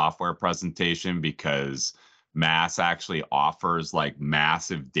you a software presentation, because Mass actually offers like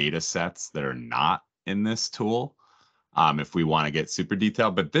massive data sets that are not in this tool. if we want to get super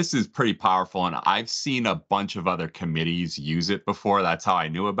detailed. But this is pretty powerful, and I've seen a bunch of other committees use it before. That's how I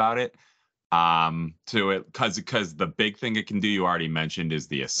knew about it. To it because the big thing it can do, you already mentioned, is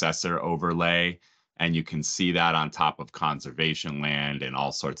the assessor overlay, and you can see that on top of conservation land and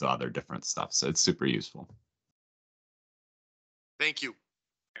all sorts of other different stuff. So it's super useful. Thank you.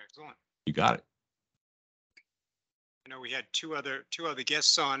 Excellent. You got it. I know we had two other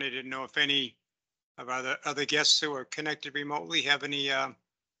guests on. I didn't know if any of our other guests who are connected remotely have any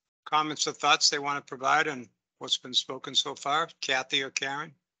comments or thoughts they want to provide on what's been spoken so far. Kathy or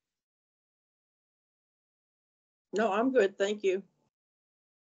Karen? No, I'm good. Thank you.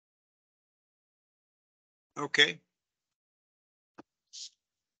 Okay.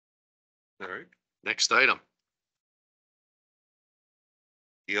 All right. Next item.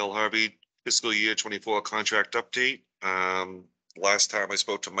 E.L. Harvey fiscal year 24 contract update. Last time I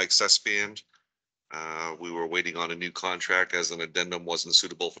spoke to Mike Sesband, we were waiting on a new contract as an addendum wasn't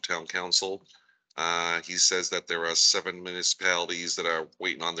suitable for town council. He says that there are 7 municipalities that are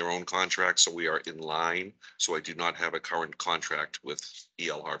waiting on their own contracts, so we are in line. So I do not have a current contract with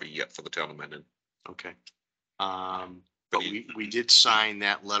E.L. Harvey yet for the town of Mendon. Okay. But we did sign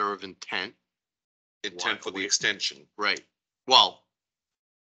that letter of intent. Intent for the extension. Right. Well,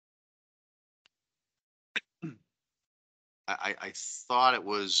 I thought it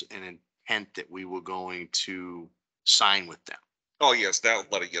was an intent that we were going to sign with them. Oh, yes,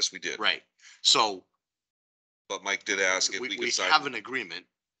 that letter, yes, we did. Right. So But Mike did ask if we we could sign, have an agreement.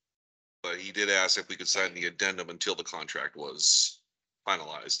 but he did ask if we could sign the addendum until the contract was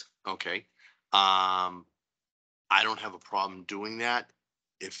finalized. Okay. I don't have a problem doing that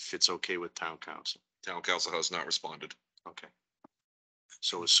if it's okay with town council. Town council has not responded. Okay.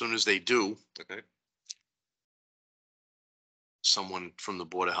 So as soon as they do, Okay, someone from the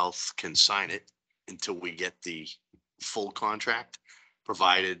Board of Health can sign it until we get the full contract,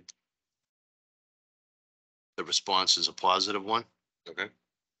 provided the response is a positive one. okay.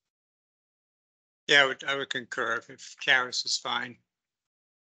 Yeah, I would concur if Karis is fine.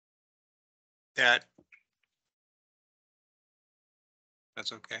 That's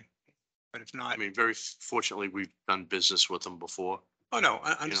okay. But if not, I mean, very fortunately, we've done business with them before. oh no, You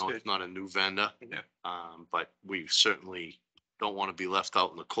know, understood. it's not a new vendor. Yeah. But we certainly don't want to be left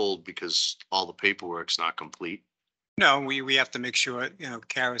out in the cold because all the paperwork's not complete. No, we have to make sure,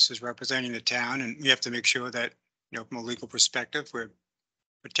 Karis is representing the town, and we have to make sure that, from a legal perspective, we're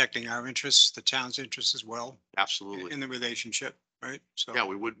protecting our interests, the town's interests as well Absolutely. in the relationship, right? So. Yeah,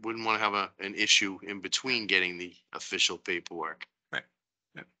 we wouldn't want to have an issue in between getting the official paperwork. Right.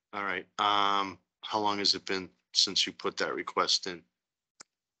 Yep. All right. How long has it been since you put that request in?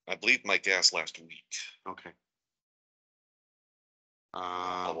 I believe Mike asked last week. Okay.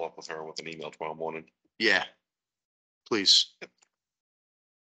 I'll follow up with her with an email tomorrow morning. Yeah, please.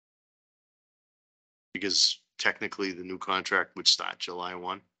 Because technically the new contract would start July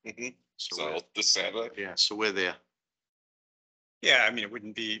 1. Mhm. So, So this Saturday. yeah, so we're there. Yeah, I mean, it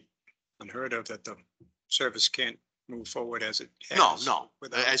wouldn't be unheard of that the service can't move forward as it No, has. no,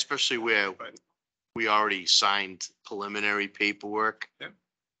 without- especially where But- we already signed preliminary paperwork. Yeah.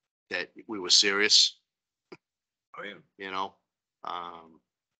 That we were serious, Oh, yeah. you know,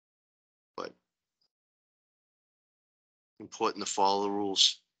 but important to follow the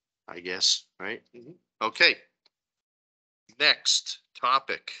rules, I guess, right? Mhm. Okay. Next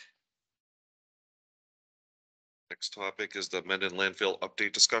topic. Next topic is the Mendon landfill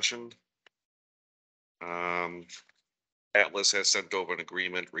update discussion. Atlas has sent over an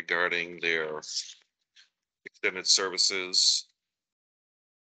agreement regarding their extended services,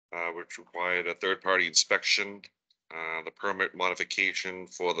 which required a third-party inspection, the permit modification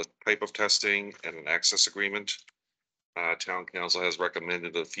for the type of testing, and an access agreement. Town council has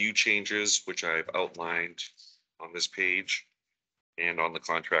recommended a few changes, which I've outlined on this page and on the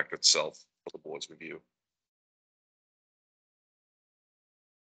contract itself for the board's review.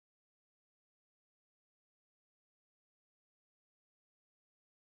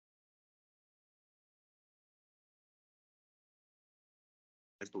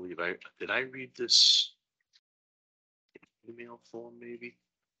 I believe did I read this email form maybe?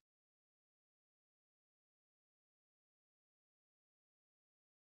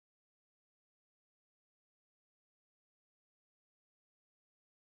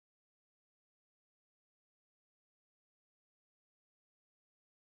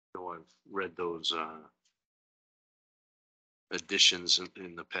 No, I've read those additions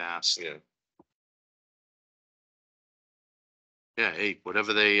in the past. Yeah, Yeah, hey,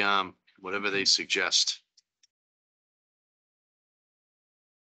 whatever they suggest.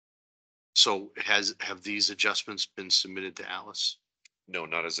 So have these adjustments been submitted to Alice? No,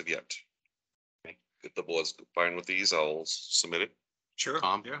 not as of yet. If the board's fine with these, I'll submit it. Sure.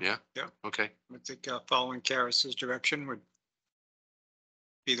 Tom? Yeah, Yeah? yeah. Okay. I think following Karis's direction would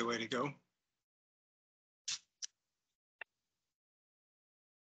be the way to go.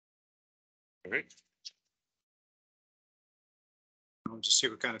 All right. We'll just see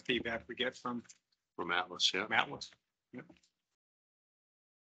what kind of feedback we get from From Atlas, yeah. Atlas. Yep.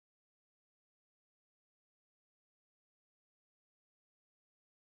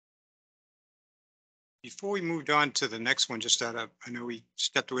 Before we moved on to the next one, just out of, I know we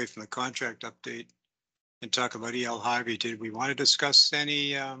stepped away from the contract update and talk about E.L. Harvey. Did we want to discuss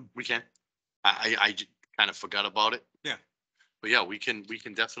any, We can. I kind of forgot about it. Yeah. But yeah, we can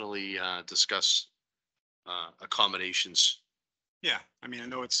definitely discuss accommodations. yeah, I mean, I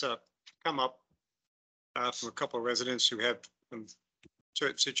know it's come up from a couple of residents who have some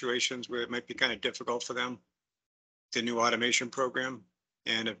certain situations where it might be kind of difficult for them, the new automation program,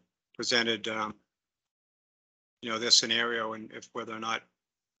 and have presented, this scenario and if whether or not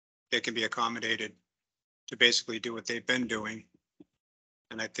they can be accommodated to basically do what they've been doing.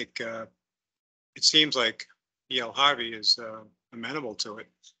 And I think it seems like E.L. Harvey is amenable to it,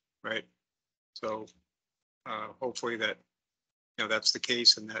 right? So hopefully that, that's the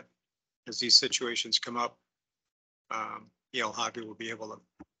case, and that as these situations come up, E.L. Harvey will be able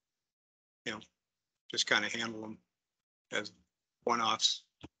to, just kind of handle them as one-offs.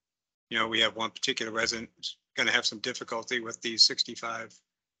 We have one particular resident who's going to have some difficulty with these 65,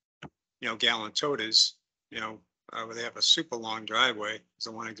 gallon totes, where they have a super long driveway. Is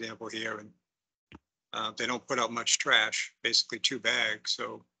the one example here, and they don't put out much trash, basically 2 bags.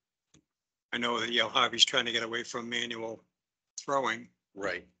 So I know that E.L. Harvey's trying to get away from manual throwing.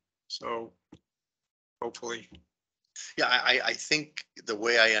 Right. So hopefully, Yeah, I think the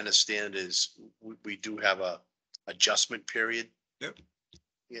way I understand is we do have a adjustment period. Yep.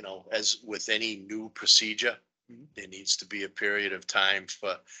 As with any new procedure, Mhm. there needs to be a period of time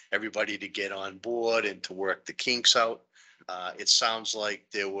for everybody to get on board and to work the kinks out. It sounds like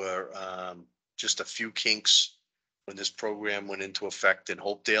there were just a few kinks when this program went into effect in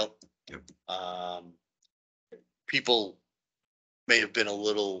Hopedale. Yep. People may have been a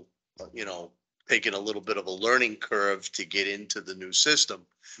little, taking a little bit of a learning curve to get into the new system.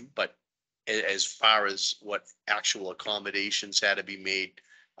 Mhm. But as far as what actual accommodations had to be made,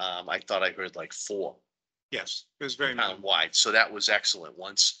 I thought I heard like 4 yes, it was very minimal. town-wide. So that was excellent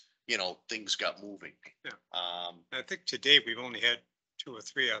once, things got moving. Yeah. Um, I think to date, we've only had 2 or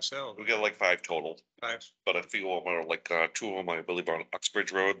 3 ourselves. We got like 5 total, 5. but a few of them are like, 2 of them, I believe, are on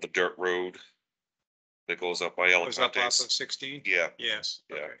Uxbridge Road, the dirt road that goes up by Was up off of Elefantes. 16? Yeah, Yes.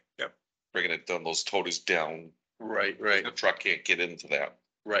 Yeah. Okay. Yep. bringing it down, those totes down. right. The truck can't get into that.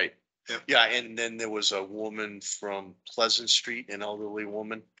 Right. Yep. Yeah, and then there was a woman from Pleasant Street, an elderly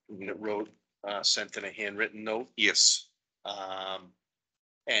woman that wrote, sent in a handwritten note. Yes.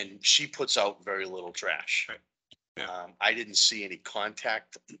 And she puts out very little trash. Right. Yeah. I didn't see any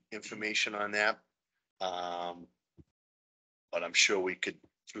contact information on that. But I'm sure we could,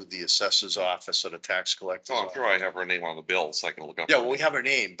 through the assessor's office or the tax collector. Oh, I'm sure I have her name on the bill, so I can look up. Yeah, well, we have her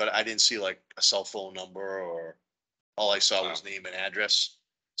name, but I didn't see like a cell phone number, or all I saw was Wow. name and address.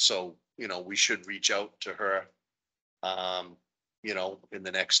 So, we should reach out to her. In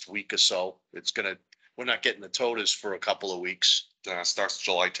the next week or so. We're not getting the totas for a couple of weeks. Starts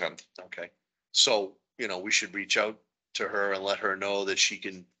July 10th. Okay. So, we should reach out to her and let her know that she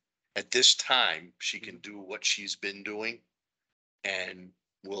can, at this time, she can do what she's been doing. And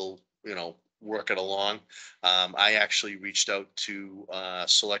we'll, work it along. I actually reached out to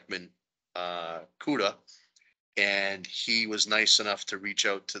Selectman Kuda. And he was nice enough to reach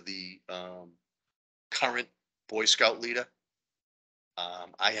out to the current Boy Scout leader.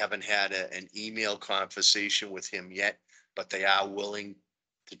 I haven't had an email conversation with him yet, but they are willing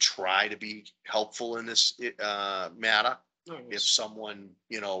to try to be helpful in this matter. If someone,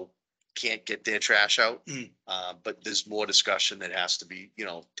 can't get their trash out. But there's more discussion that has to be,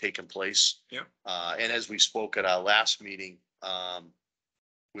 taking place. Yeah. And as we spoke at our last meeting,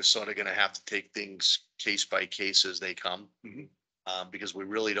 we're sort of gonna have to take things case by case as they come. Mhm. Because we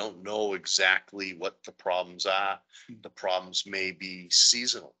really don't know exactly what the problems are. The problems may be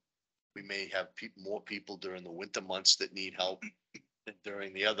seasonal. We may have more people during the winter months that need help than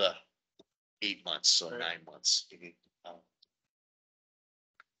during the other 8 months or Right. 9 months.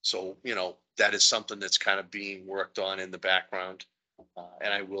 So, that is something that's kind of being worked on in the background.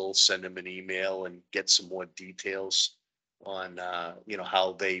 And I will send them an email and get some more details on,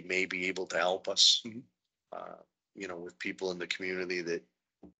 how they may be able to help us. Mhm. With people in the community that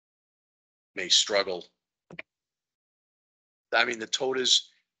may struggle. I mean, the totas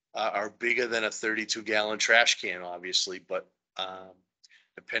are bigger than a 32-gallon trash can, obviously, but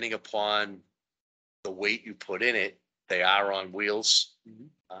depending upon the weight you put in it, they are on wheels.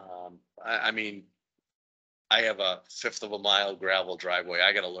 I mean, I have a fifth of a mile gravel driveway.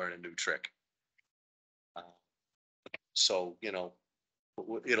 I gotta learn a new trick. So, you know,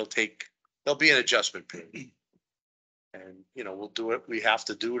 there'll be an adjustment period. And, you know, we'll do what we have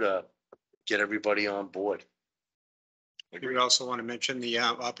to do to get everybody on board. Do we also want to mention the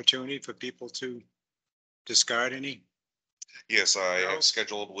opportunity for people to discard any? Yes, I No. have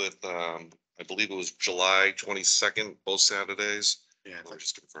scheduled with, I believe it was July 22nd, both Saturdays. Yeah. I'll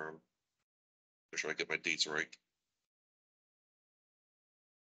just confirm. Make sure I get my dates right.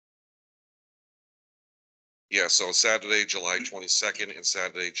 Yeah, so Saturday, July 22nd and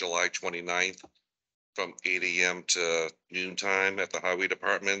Saturday, July 29th, from 8 AM to noon time at the Highway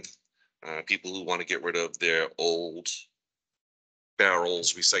Department. People who want to get rid of their old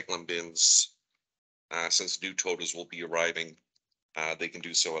barrels, recycling bins, since new toters will be arriving, they can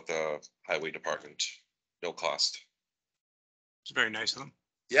do so at the Highway Department, no cost. It's very nice of them.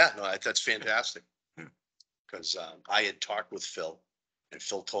 Yeah, no, that's fantastic. Yeah. Cause I had talked with Phil and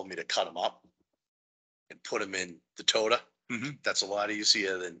Phil told me to cut them up and put them in the toter. Mhm. That's a lot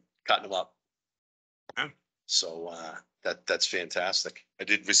easier than cutting them up. Yeah. So that's fantastic. I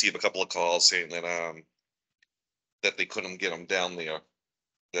did receive a couple of calls saying that they couldn't get them down there,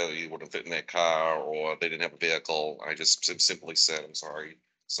 that he wouldn't fit in their car, or they didn't have a vehicle. I just simply said, I'm sorry.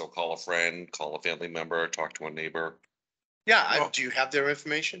 So call a friend, call a family member, talk to a neighbor. Yeah, Well- do you have their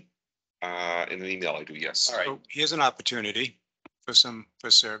information? In an email, I do, yes. All right. So here's an opportunity for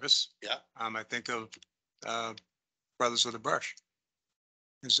service. Yeah. I think of Brothers of the Brush.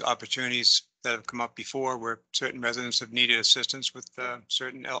 There's opportunities that have come up before where certain residents have needed assistance with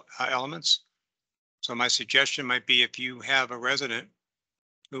certain elements. So my suggestion might be if you have a resident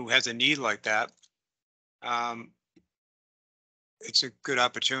who has a need like that, it's a good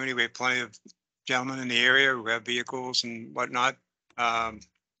opportunity. We have plenty of gentlemen in the area who have vehicles and whatnot.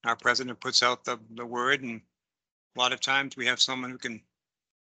 Our president puts out the word, and a lot of times we have someone who can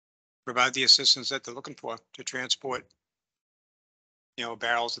provide the assistance that they're looking for to transport, you know,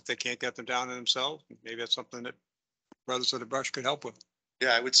 barrels if they can't get them down to themselves. Maybe that's something that Brothers of the Brush could help with,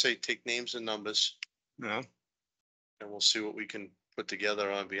 Yeah, I would say take names and numbers you know? and we'll see what we can put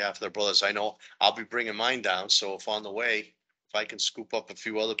together on behalf of their brothers. I know I'll be bringing mine down, so if on the way, if I can scoop up a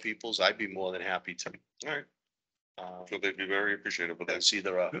few other people's, I'd be more than happy to. All right. So they'd be very appreciative of that. That's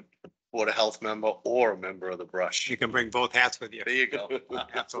either a Board of Health member or a member of the Brush. You can bring both hats with you. There you go.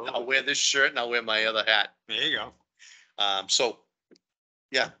 Absolutely. I'll wear this shirt and I'll wear my other hat. There you go. So,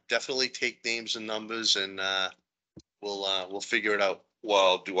 yeah, definitely take names and numbers and we'll figure it out.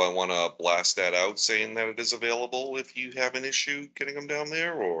 Well, do I want to blast that out saying that it is available if you have an issue getting them down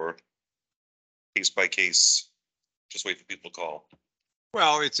there, or case by case? Just wait for people to call.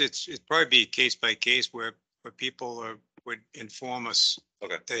 Well, it'd probably be case by case where people would inform us.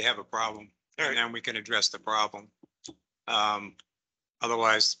 Okay. They have a problem, All and right. then we can address the problem.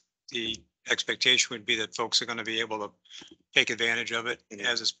 Otherwise, the expectation would be that folks are gonna be able to take advantage of it Mhm.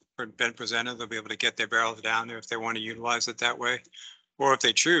 as it's been presented. They'll be able to get their barrels down there if they want to utilize it that way. Or if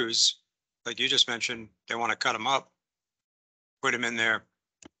they choose, like you just mentioned, they want to cut them up, put them in there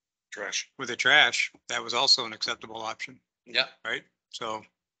Trash. with the trash. That was also an acceptable option, Yeah, right? So,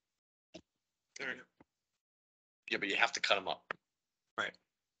 All right. yeah, but you have to cut them up. Right.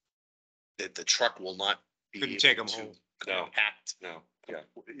 The truck will not be couldn't able take them to home. No. compact. No, yeah.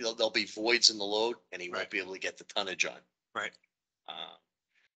 There'll be voids in the load and he won't Right. be able to get the tonnage on. Right.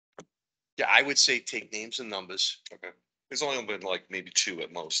 Yeah, I would say take names and numbers. Okay. There's only been like maybe 2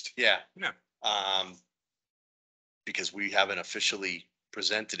 at most. Yeah. Yeah. Because we haven't officially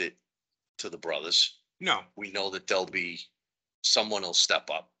presented it to the brothers. No, We know that someone will step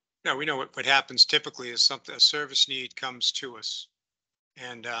up. no, we know what happens typically is a service need comes to us.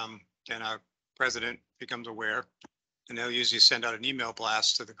 And then our president becomes aware, and they'll usually send out an email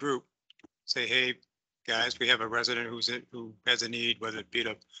blast to the group. Say, hey, guys, we have a resident who has a need, whether it be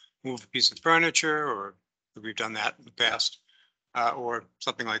to move a piece of furniture, or we've done that in the past, or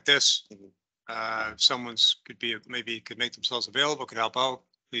something like this. Someone's maybe could make themselves available, could help out,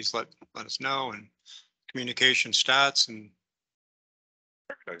 please let us know, and communication starts, and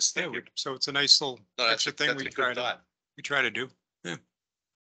Nice, yeah, thank you. so it's a nice little No, that's extra a thing that's a good thought. we try to do.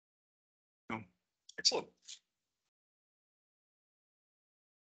 Excellent.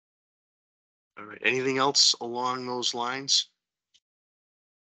 All right. Anything else along those lines?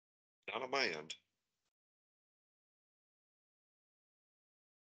 Not on my end.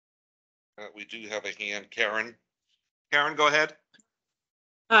 We do have a hand, Karen. Karen, go ahead.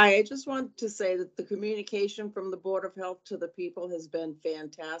 Hi, I just wanted to say that the communication from the Board of Health to the people has been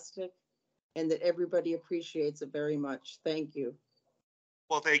fantastic and that everybody appreciates it very much. Thank you.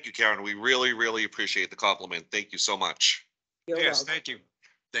 Well, thank you, Karen. We really, really appreciate the compliment. Thank you so much. You're Yes, welcome. thank you.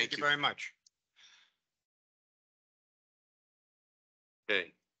 Thank you very much.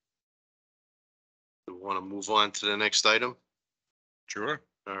 Okay. We want to move on to the next item? Sure.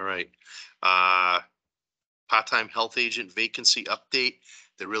 All right. Part-time health agent vacancy update.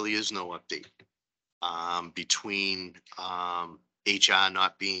 There really is no update. Between HR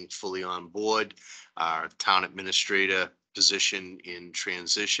not being fully on board, our town administrator position in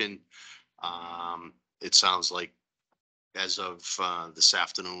transition. It sounds like as of this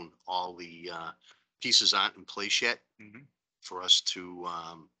afternoon, all the pieces aren't in place yet Mhm. for us to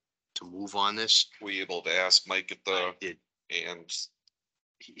move on this. Were you able to ask Mike at the, It, and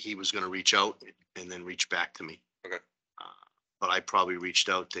he was gonna reach out and then reach back to me. Okay. But I probably reached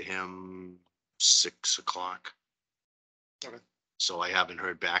out to him 6 o'clock. Okay. So I haven't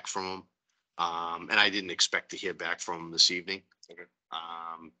heard back from him. And I didn't expect to hear back from him this evening. Okay.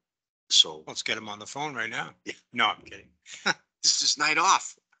 So Let's get him on the phone right now. Yeah. No, I'm kidding. this is night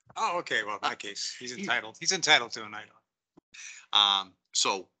off. Oh, okay. Well, in that case, he's entitled to a night off.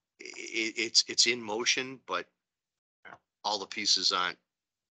 So it's in motion, but all the pieces aren't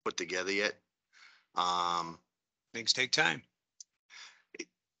put together yet. Things take time.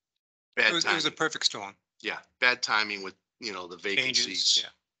 Bad It was a timing. perfect storm. Yeah, bad timing with, the Changes, vacancies yeah.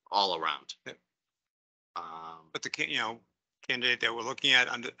 all around. Yep. Um, But the, candidate that we're looking at,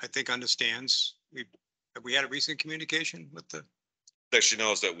 I think understands. Have we had a recent communication with that she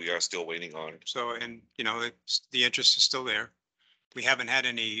knows that we are still waiting on. so, and, the interest is still there. We haven't had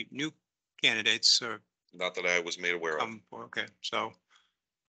any new candidates or Not that I was made aware of. okay, so.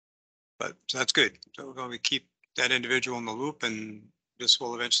 So that's good. So we're going to keep that individual in the loop and this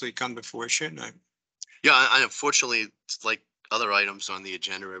will eventually come to fruition. Yeah, I unfortunately, it's like other items on the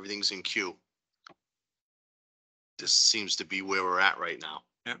agenda, everything's in queue. This seems to be where we're at right now.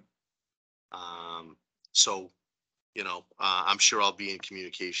 Yep. So, I'm sure I'll be in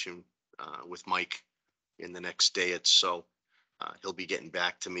communication with Mike in the next day or so. He'll be getting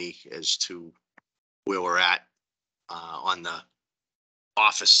back to me as to where we're at on the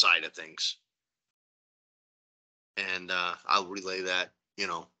office side of things. And I'll relay that,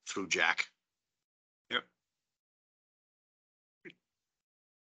 through Jack. Yep.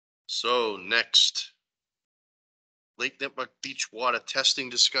 So next, Lake Nipmuc Beach water testing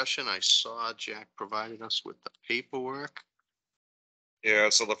discussion. I saw Jack provided us with the paperwork. Yeah,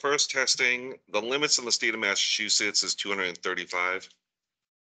 so the first testing, the limits in the state of Massachusetts is 235.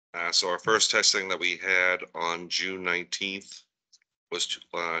 So our first testing that we had on June 19th was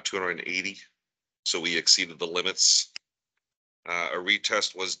 280. So we exceeded the limits. A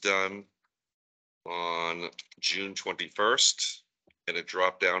retest was done on June 21st and it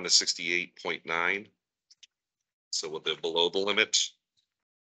dropped down to 68.9. So they're below the limit.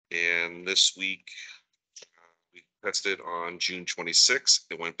 And this week, we tested on June 26th.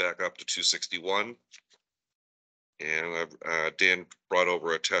 It went back up to 261. And Dan brought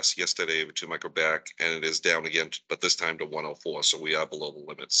over a test yesterday to microbac and it is down again, but this time to 104. So we are below the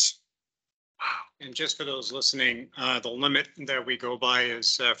limits. And just for those listening, the limit that we go by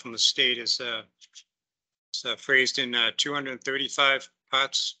is from the state is phrased in 235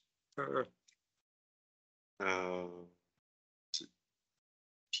 parts per Uh,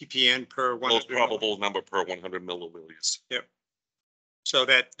 ppn per 100. Most probable number per 100 milliliters. Yep. So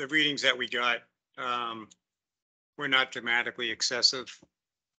that the readings that we got were not dramatically excessive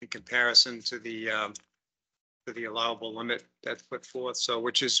in comparison to the allowable limit that's put forth. So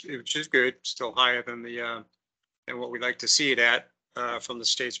which is good, still higher than the than what we'd like to see it at from the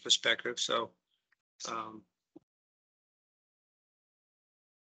state's perspective. So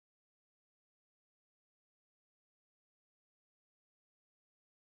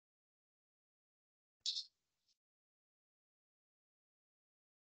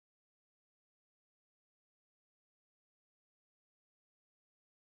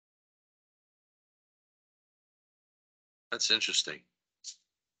That's interesting.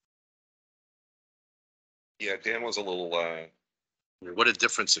 Yeah, Dan was a little, What a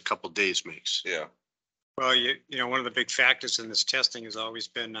difference a couple days makes. yeah. well, one of the big factors in this testing has always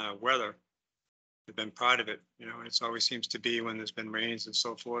been weather. Have been part of it, it always seems to be when there's been rains and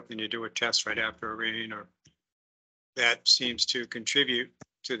so forth, and you do a test right after a rain, or that seems to contribute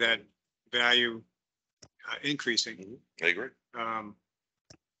to that value increasing. I agree.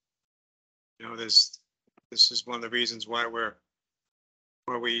 This is one of the reasons why we're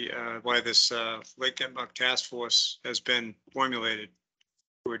why this Lake Nipmuc Task Force has been formulated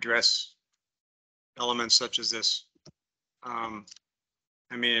to address elements such as this. I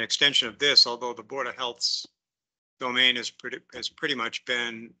mean, an extension of this, although the Board of Health's domain has pretty much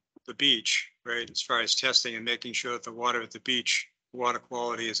been the beach, right? As far as testing and making sure that the water at the beach, water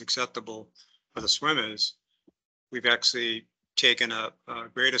quality is acceptable for the swimmers. We've actually taken a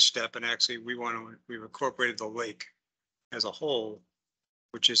greater step, and actually we've incorporated the lake as a whole,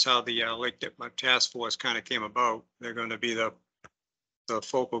 which is how the Lake Nipmuc Task Force kind of came about. They're going to be the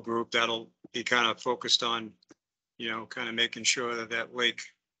focal group that'll be kind of focused on, kind of making sure that that lake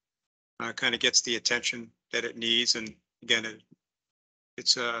kind of gets the attention that it needs. And again,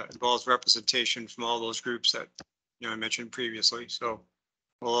 it's involves representation from all those groups that, I mentioned previously. So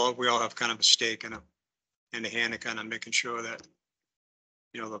we all have kind of a stake and a hand in kind of making sure that,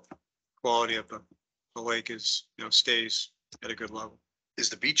 the quality of the lake is, stays at a good level. Is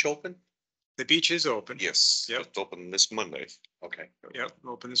the beach open? The beach is open. Yes, Yep. it's open this Monday. Okay. Yep,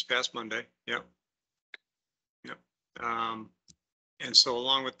 open this past Monday. Yep. Yep. And so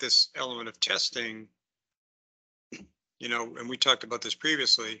along with this element of testing, and we talked about this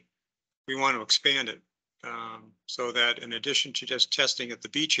previously, we want to expand it. So that in addition to just testing at the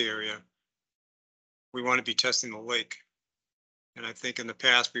beach area, we want to be testing the lake. And I think in the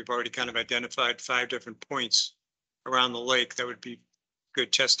past, we've already kind of identified 5 different points around the lake that would be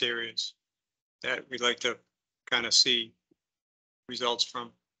good test areas that we'd like to kind of see results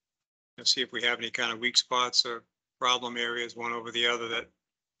from, and see if we have any kind of weak spots or problem areas, one over the other, that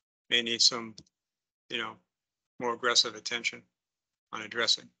may need some, more aggressive attention on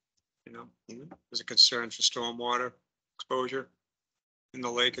addressing. There's a concern for stormwater exposure in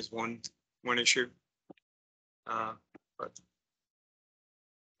the lake is one issue. But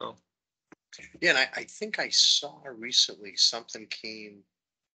so. Yeah, and I think I saw recently something came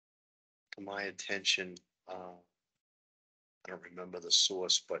to my attention. I don't remember the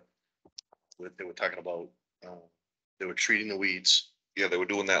source, but they were talking about, they were treating the weeds. Yeah, they were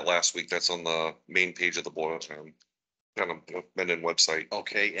doing that last week. That's on the main page of the board, kind of Mendon website.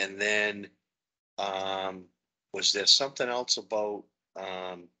 Okay, and then, was there something else about,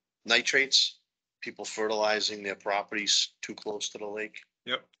 nitrates? People fertilizing their properties too close to the lake?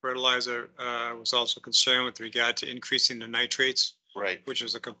 Yep, fertilizer was also concerned with regard to increasing the nitrates, Right. which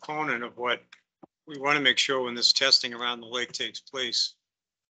is a component of what we want to make sure when this testing around the lake takes place,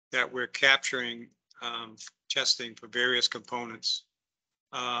 that we're capturing testing for various components.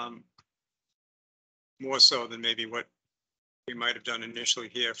 More so than maybe what we might have done initially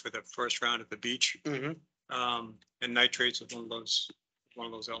here for the first round at the beach. Mm-hmm. And nitrates is one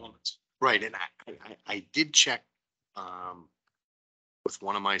of those elements. Right, and I did check with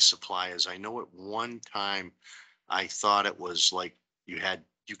one of my suppliers. I know at one time I thought it was like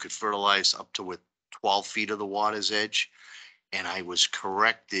you could fertilize up to 12 feet of the water's edge, and I was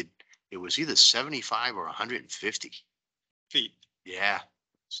corrected. It was either 75 or 150 feet. Yeah,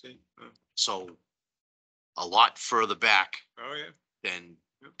 See? so a lot further back Oh, yeah. than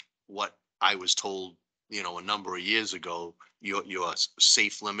what I was told, a number of years ago, your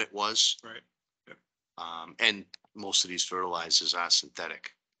safe limit was. Right. And most of these fertilizers are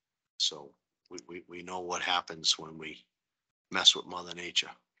synthetic. So we know what happens when we mess with Mother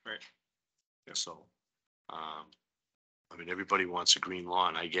Nature. Right. Yep. So, I mean, everybody wants a green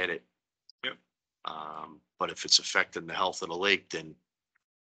lawn. I get it. Yep. But if it's affecting the health of the lake, then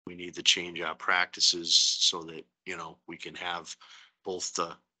we need to change our practices so that, we can have both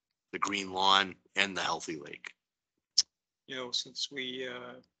the green lawn and the healthy lake. Since we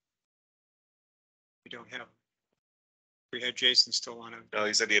don't have, we had Jason still on it. No,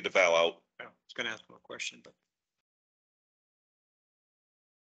 he said he had to bow out. I was gonna ask him a question, but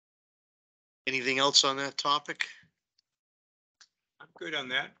Anything else on that topic? I'm good on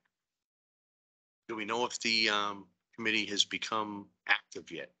that. Do we know if the committee has become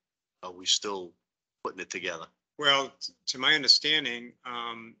active yet? Are we still putting it together? Well, to my understanding,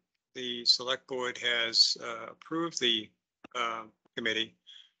 the select board has approved the committee,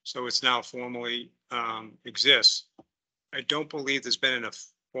 so it's now formally exists. I don't believe there's been a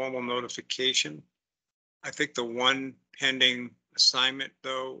formal notification. I think the one pending assignment,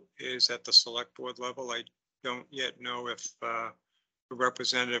 though, is at the select board level. I don't yet know if a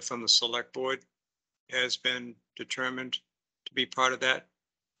representative from the select board has been determined to be part of that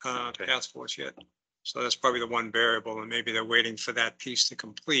task force yet. So that's probably the one variable, and maybe they're waiting for that piece to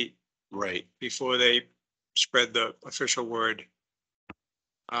complete Right. before they spread the official word.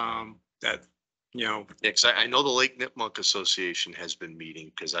 That, Yeah, 'cause I know the Lake Nipmuc Association has been meeting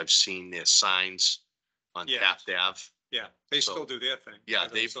because I've seen their signs on Yeah. Taft Ave. Yeah, they So, still do their thing. Yeah, as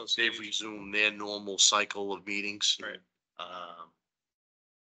an they've association. resumed their normal cycle of meetings. Right.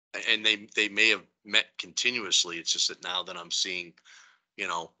 And they may have met continuously. It's just that now that I'm seeing,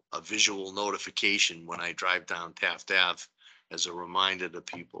 a visual notification when I drive down Taft Ave as a reminder to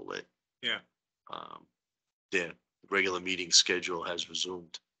people that, Yeah, um, their regular meeting schedule has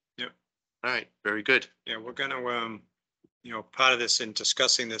resumed. Yep. All right, very good. yeah, we're gonna, part of this in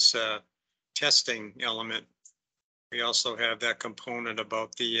discussing this, testing element. We also have that component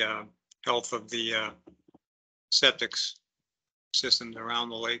about the, health of the, septics systems around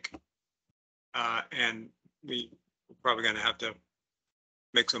the lake. And we're probably gonna have to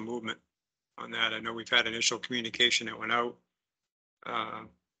make some movement on that. I know we've had initial communication that went out.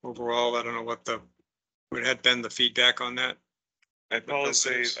 Overall, I don't know what had been the feedback on that, I'd probably say,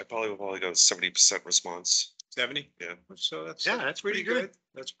 letters. I probably got a 70% response. 70? Yeah. So that's. Yeah, that's pretty good.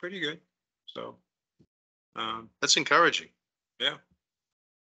 That's pretty good. So, That's encouraging. yeah.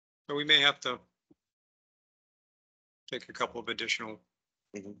 So we may have to take a couple of additional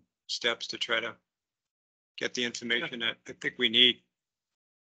Mhm. steps to try to get the information that I think we need.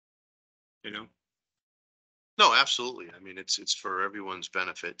 You know, No, absolutely. I mean, it's for everyone's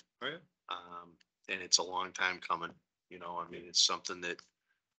benefit. oh yeah, And it's a long time coming, I mean, it's something that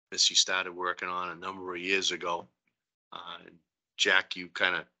Missy started working on a number of years ago. And Jack, you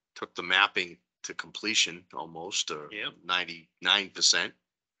kind of took the mapping to completion almost, or Yep. 99%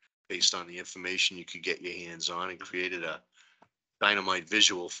 based on the information you could get your hands on, and created a dynamite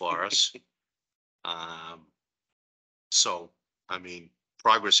visual for us. So, I mean,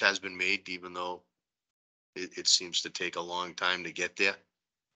 progress has been made, even though it seems to take a long time to get there.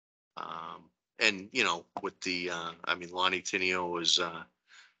 And, with the, I mean, Lonnie Tinio was,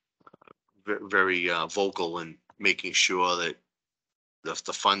 very, vocal in making sure that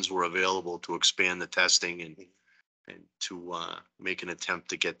the funds were available to expand the testing and to, make an attempt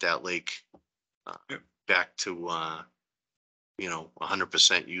to get that lake, Yep. back to,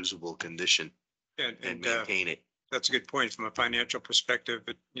 100% usable condition and, and and, maintain it. that's a good point from a financial perspective.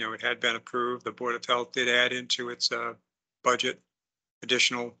 It had been approved. The Board of Health did add into its budget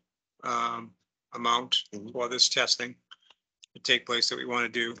additional amount Mhm. for this testing to take place that we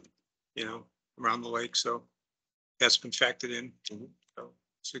want to do, around the lake. So that's been factored in. Mhm. So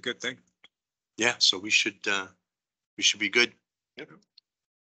it's a good thing. Yeah, so we should be good. Yep.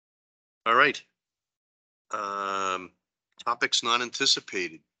 All right. Topics not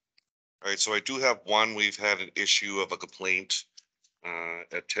anticipated. All right, so I do have one. We've had an issue of a complaint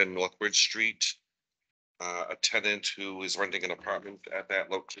at 10 Northbridge Street. A tenant who is renting an apartment at that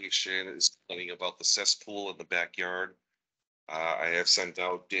location is complaining about the cesspool in the backyard. I have sent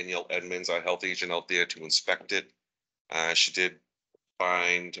out Danielle Edmonds, our health agent, out there to inspect it. She did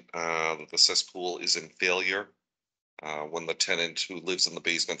find that the cesspool is in failure. When the tenant who lives in the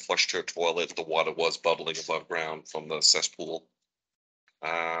basement flushed her toilet, the water was bubbling above ground from the cesspool.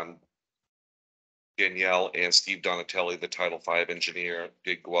 Danielle and Steve Donatelli, the Title V engineer,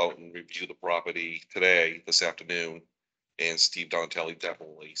 did go out and review the property today, this afternoon. And Steve Donatelli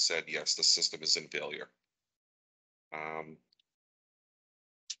definitely said, yes, the system is in failure.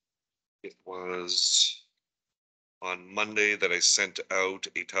 It was on Monday that I sent out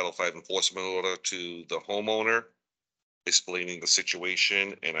a Title V enforcement order to the homeowner explaining the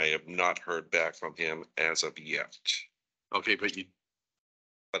situation, and I have not heard back from him as of yet. Okay,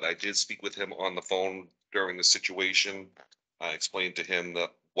 But I did speak with him on the phone during the situation. I explained to him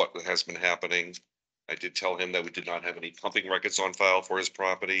that what has been happening. I did tell him that we did not have any pumping records on file for his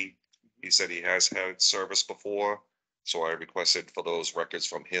property. He said he has had service before, so I requested for those records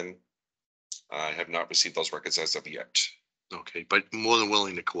from him. I have not received those records as of yet. okay, but more than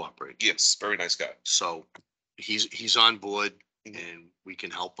willing to cooperate. Yes, very nice guy. So he's on board Mhm. and we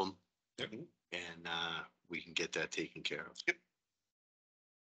can help him. Yep. And, we can get that taken care of. And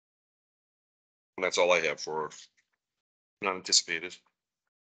that's all I have for not anticipated.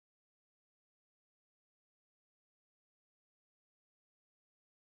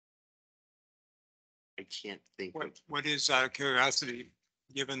 I can't think of, What is, out of curiosity,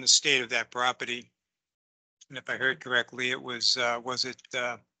 given the state of that property? And if I heard correctly, was it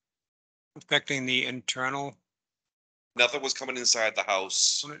affecting the internal, Nothing was coming inside the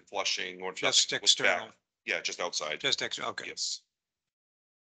house, Right. flushing or just nothing was back. external, Yeah, just outside. just extra? Okay. Yes.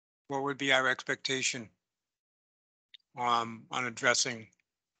 What would be our expectation on addressing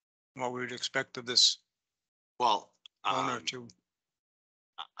what we would expect of this well, owner to?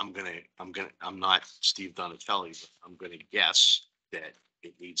 I'm not Steve Donatelli, but I'm gonna guess that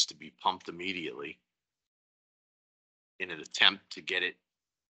it needs to be pumped immediately in an attempt to get it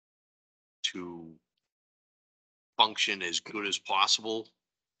to function as good as possible,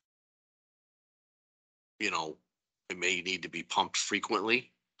 you know, it may need to be pumped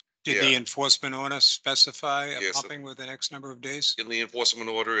frequently. Did Yeah. the enforcement order specify a Yes. pumping within X number of days? In the enforcement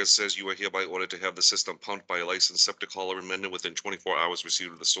order, it says you are hereby ordered to have the system pumped by a licensed septic hauler amendment within 24 hours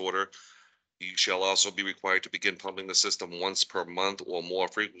received of this order. You shall also be required to begin pumping the system once per month or more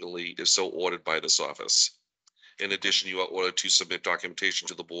frequently if so ordered by this office. In addition, you are ordered to submit documentation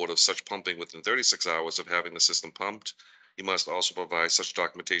to the board of such pumping within 36 hours of having the system pumped. You must also provide such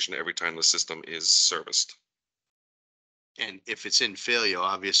documentation every time the system is serviced. And if it's in failure,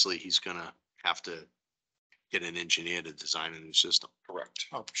 obviously he's gonna have to get an engineer to design a new system, Correct.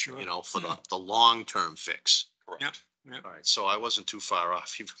 Oh, sure. you know, for the long-term fix. Correct. Yep. All right, so I wasn't too far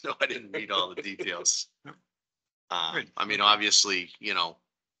off, even though I didn't read all the details. Yep. Good. I mean, Okay. obviously, you know,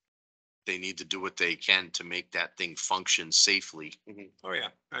 they need to do what they can to make that thing function safely. Oh, yeah.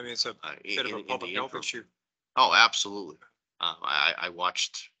 I mean, it's a bit of in a the public health interim. issue. Oh, absolutely. I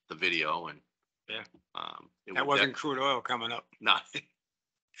watched the video and. Yeah. it That would wasn't crude oil coming up. Not.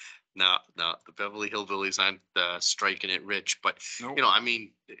 No, the Beverly Hillbillies aren't striking it rich, but Nope. you know, I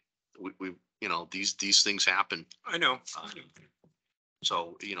mean, we, you know, these things happen. I know.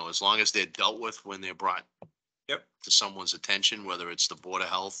 So, you know, as long as they're dealt with when they're brought Yep. to someone's attention, whether it's the Board of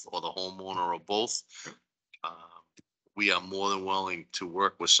Health or the homeowner or both, we are more than willing to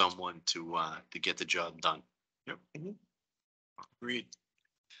work with someone to get the job done. Agreed.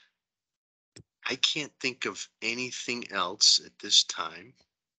 I can't think of anything else at this time.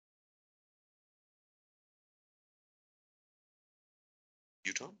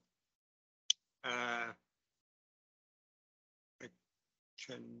 You, Tom? I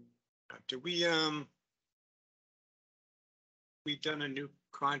can, do we've done a new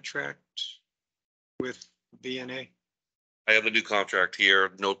contract with VNA? I have the new contract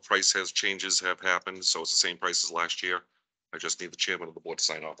here. No price changes have happened, so it's the same price as last year. I just need the chairman of the board to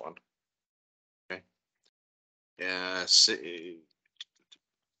sign off on. Say,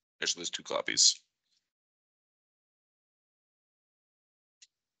 Actually, there's 2 copies.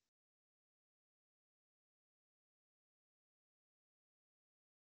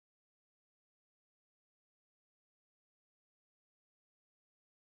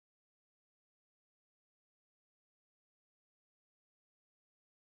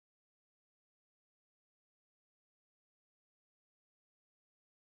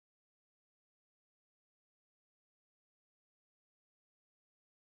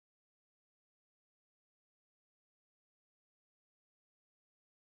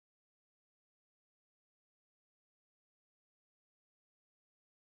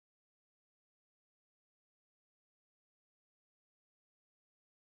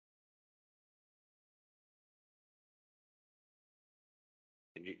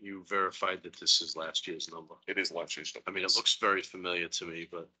 and you verified that this is last year's number. It is last year's. I mean, it looks very familiar to me,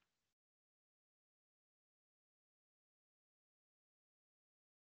 but.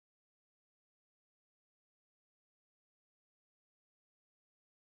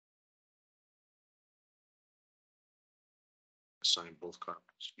 Sign both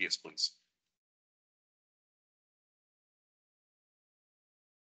copies. Yes, please.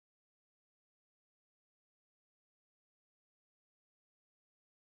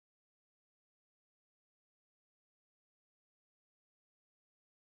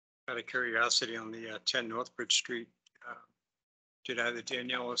 Out of curiosity, on the 10 Northbridge Street, did either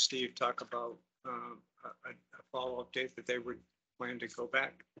Danielle or Steve talk about a follow-up date that they would plan to go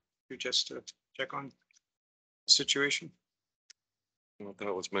back to just to check on the situation? Well,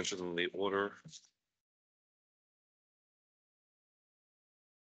 that was mentioned in the order.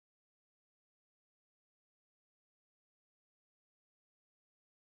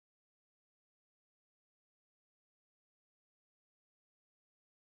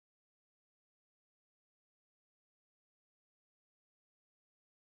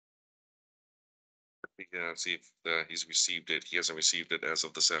 Yeah, see if he's received it. He hasn't received it as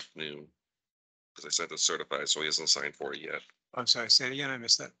of this afternoon. Because I sent it certified, so he hasn't signed for it yet. I'm sorry, say it again, I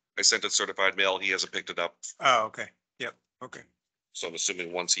missed that. I sent it certified mail. He hasn't picked it up. Oh, okay, yep, okay, So I'm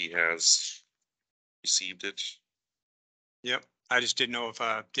assuming once he has received it. yep. I just didn't know if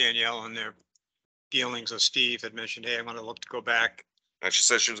Danielle and their feelings, or Steve had mentioned, hey, I'm gonna look to go back. She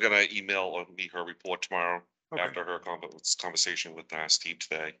said she was gonna email me her report tomorrow Okay. after her conversation with Steve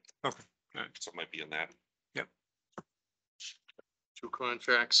today. Okay, all right. So it might be in that. 2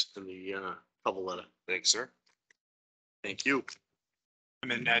 contracts and the cover letter. Thanks, sir. Thank you.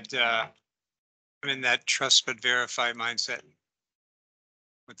 I'm in that trust but verify mindset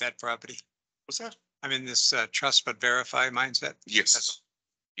with that property. What's that? I'm in this trust but verify mindset. Yes.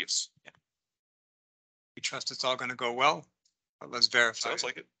 Yes. We trust it's all gonna go well, but let's verify. Sounds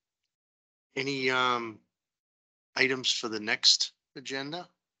like it. Any, items for the next agenda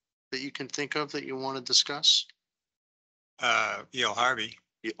that you can think of that you want to discuss? E.L. Harvey,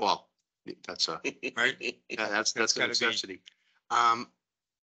 Yeah, well, that's a, right? that's a gotta be- necessity.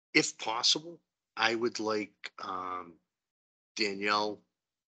 If possible, I would like, Danielle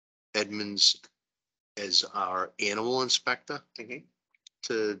Edmonds as our animal inspector Mhm.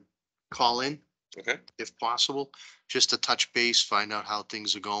 to call in, Okay, if possible, just to touch base, find out how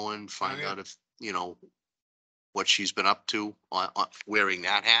things are going, find yeah. out if, what she's been up to on wearing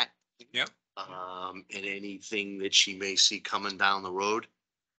that hat. Yep. And anything that she may see coming down the road.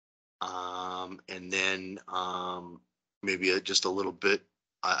 And then, maybe just a little bit,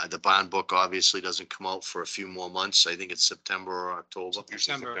 the bond book obviously doesn't come out for a few more months. I think it's September or October. usually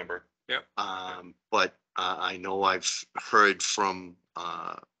December. September. But I know I've heard from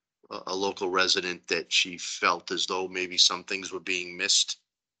a local resident that she felt as though maybe some things were being missed.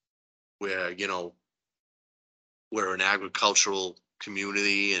 Where, we're an agricultural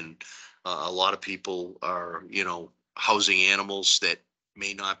community and a lot of people are, housing animals that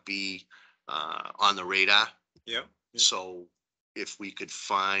may not be on the radar. Yep. So if we could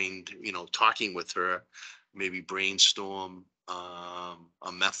find, talking with her, maybe brainstorm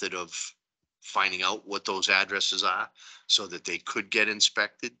a method of finding out what those addresses are so that they could get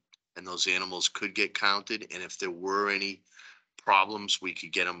inspected and those animals could get counted. And if there were any problems, we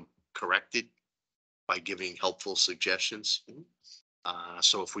could get them corrected by giving helpful suggestions.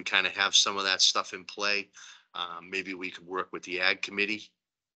 So if we kind of have some of that stuff in play, maybe we could work with the ag committee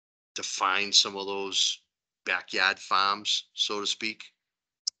to find some of those backyard farms, so to speak.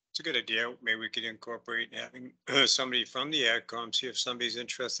 It's a good idea. Maybe we could incorporate having somebody from the AgCom, see if somebody's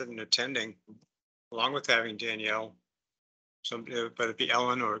interested in attending, along with having Danielle. Somebody, whether it be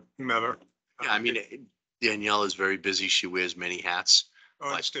Ellen or whomever. Yeah, I mean, Danielle is very busy. She wears many hats. Oh,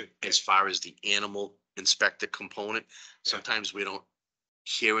 understood. As far as the animal inspector component, sometimes we don't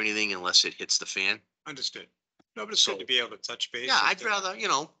hear anything unless it hits the fan. Understood. No, but it's good to be able to touch base. Yeah, with I'd the- rather,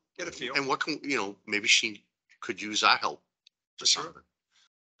 Get a feel. and what can, maybe she could use our help for Sure. something,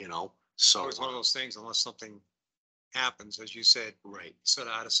 so. It's one of those things, unless something happens, as you said, Right. sort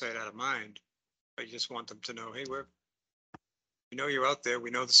of out of sight, out of mind. I just want them to know, hey, we know you're out there. We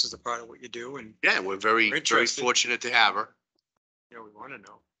know this is a part of what you do, and Yeah, we're very, We're very interested. fortunate to have her. we want to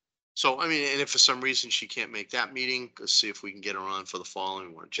know. So, I mean, and if for some reason she can't make that meeting, let's see if we can get her on for the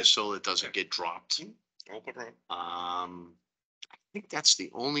following one, just so it doesn't get dropped. I'll put her on. I think that's the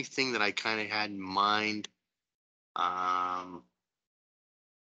only thing that I kind of had in mind.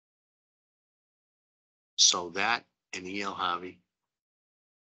 So that and E.L. Harvey.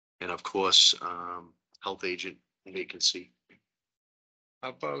 And of course, health agent vacancy. How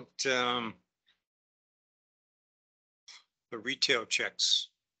about, the retail checks,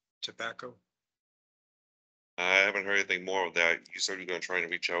 tobacco? I haven't heard anything more of that. You said you're gonna try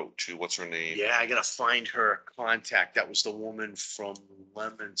and reach out to, what's her name? Yeah, I gotta find her contact. That was the woman from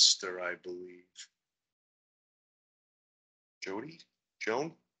Leominster, I believe. Jody?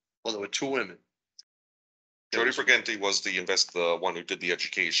 Joan? Well, there were two women. Jody Briganti was the one who did the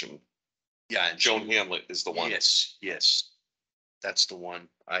education. Yeah. and Joan she- Hamlet is the one. Yes, yes. That's the one.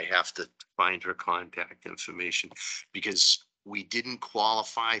 I have to find her contact information because we didn't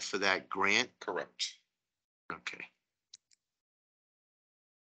qualify for that grant. Correct. Okay.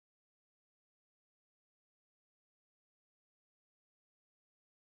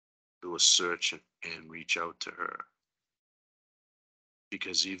 Do a search and reach out to her.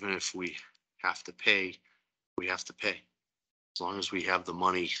 Because even if we have to pay, we have to pay. As long as we have the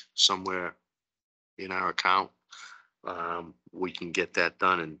money somewhere in our account, we can get that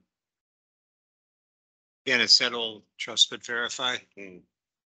done. And Again, it's that old trust but verify, Hmm.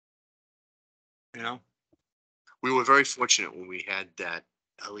 you know, we were very fortunate when we had that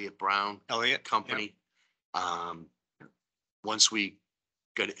Elliott Brown Elliot. company. Once we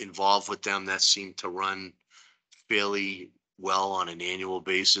got involved with them, that seemed to run fairly well on an annual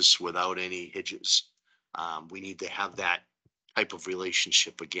basis without any hitches. We need to have that type of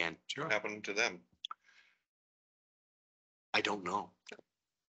relationship again. Sure. What happened to them? I don't know.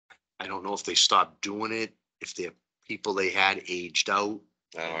 I don't know if they stopped doing it, if the people they had aged out.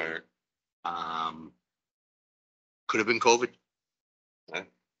 Could have been COVID. Yeah.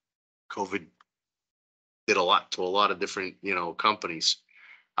 COVID did a lot to a lot of different, companies.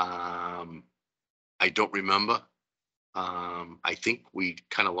 I don't remember. I think we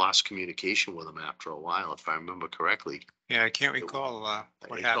kind of lost communication with them after a while, if I remember correctly. Yeah, I can't recall, what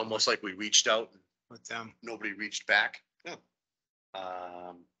It's happened almost like we reached out, and with them. nobody reached back. Yeah.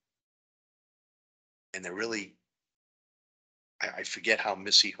 And they're really, I forget how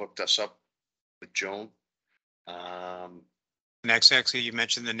Missy hooked us up with Joan. Next, actually, you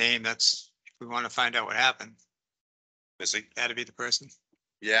mentioned the name. That's, if we want to find out what happened, Missy? that'd be the person,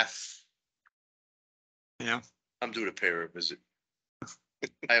 Yeah, you know? I'm due to pay her a visit.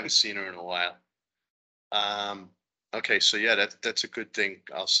 I haven't seen her in a while. Okay, so yeah, that's a good thing.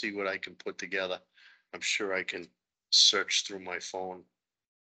 I'll see what I can put together. I'm sure I can search through my phone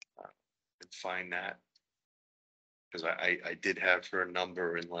and find that. Cause I did have her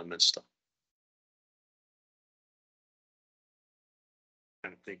number in Leominster. I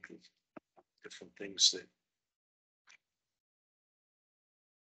think of different things that,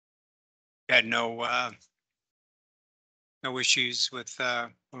 Had no issues with,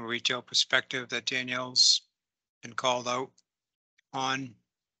 from a retail perspective that Danielle's been called out on.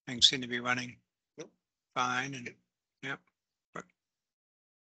 Things seem to be running Nope. fine and, yeah.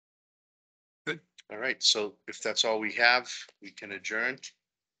 all right, so if that's all we have, we can adjourn.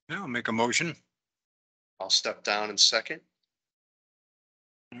 Yeah, I'll make a motion. I'll step down in second.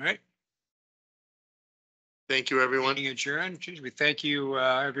 All right. Thank you, everyone. Meeting adjourned. Geez, we thank you,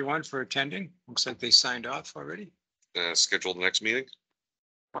 everyone for attending. Looks like they signed off already. Schedule the next meeting?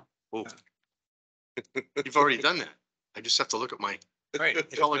 Oh. You've already done that. I just have to look at my Right.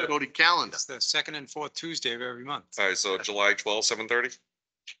 color-coded calendar. It's the second and fourth Tuesday of every month. All right, so July 12th, 7:30?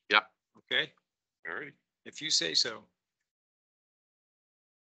 Okay, All right. if you say so.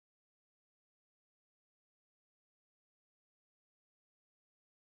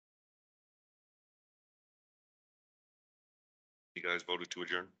 You guys voted to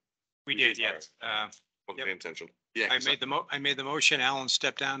adjourn? We did, yes. Wasn't Yep. paying attention. Yeah, I made the motion. Alan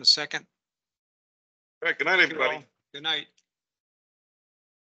stepped down a second. All right, good night, everybody. Good night.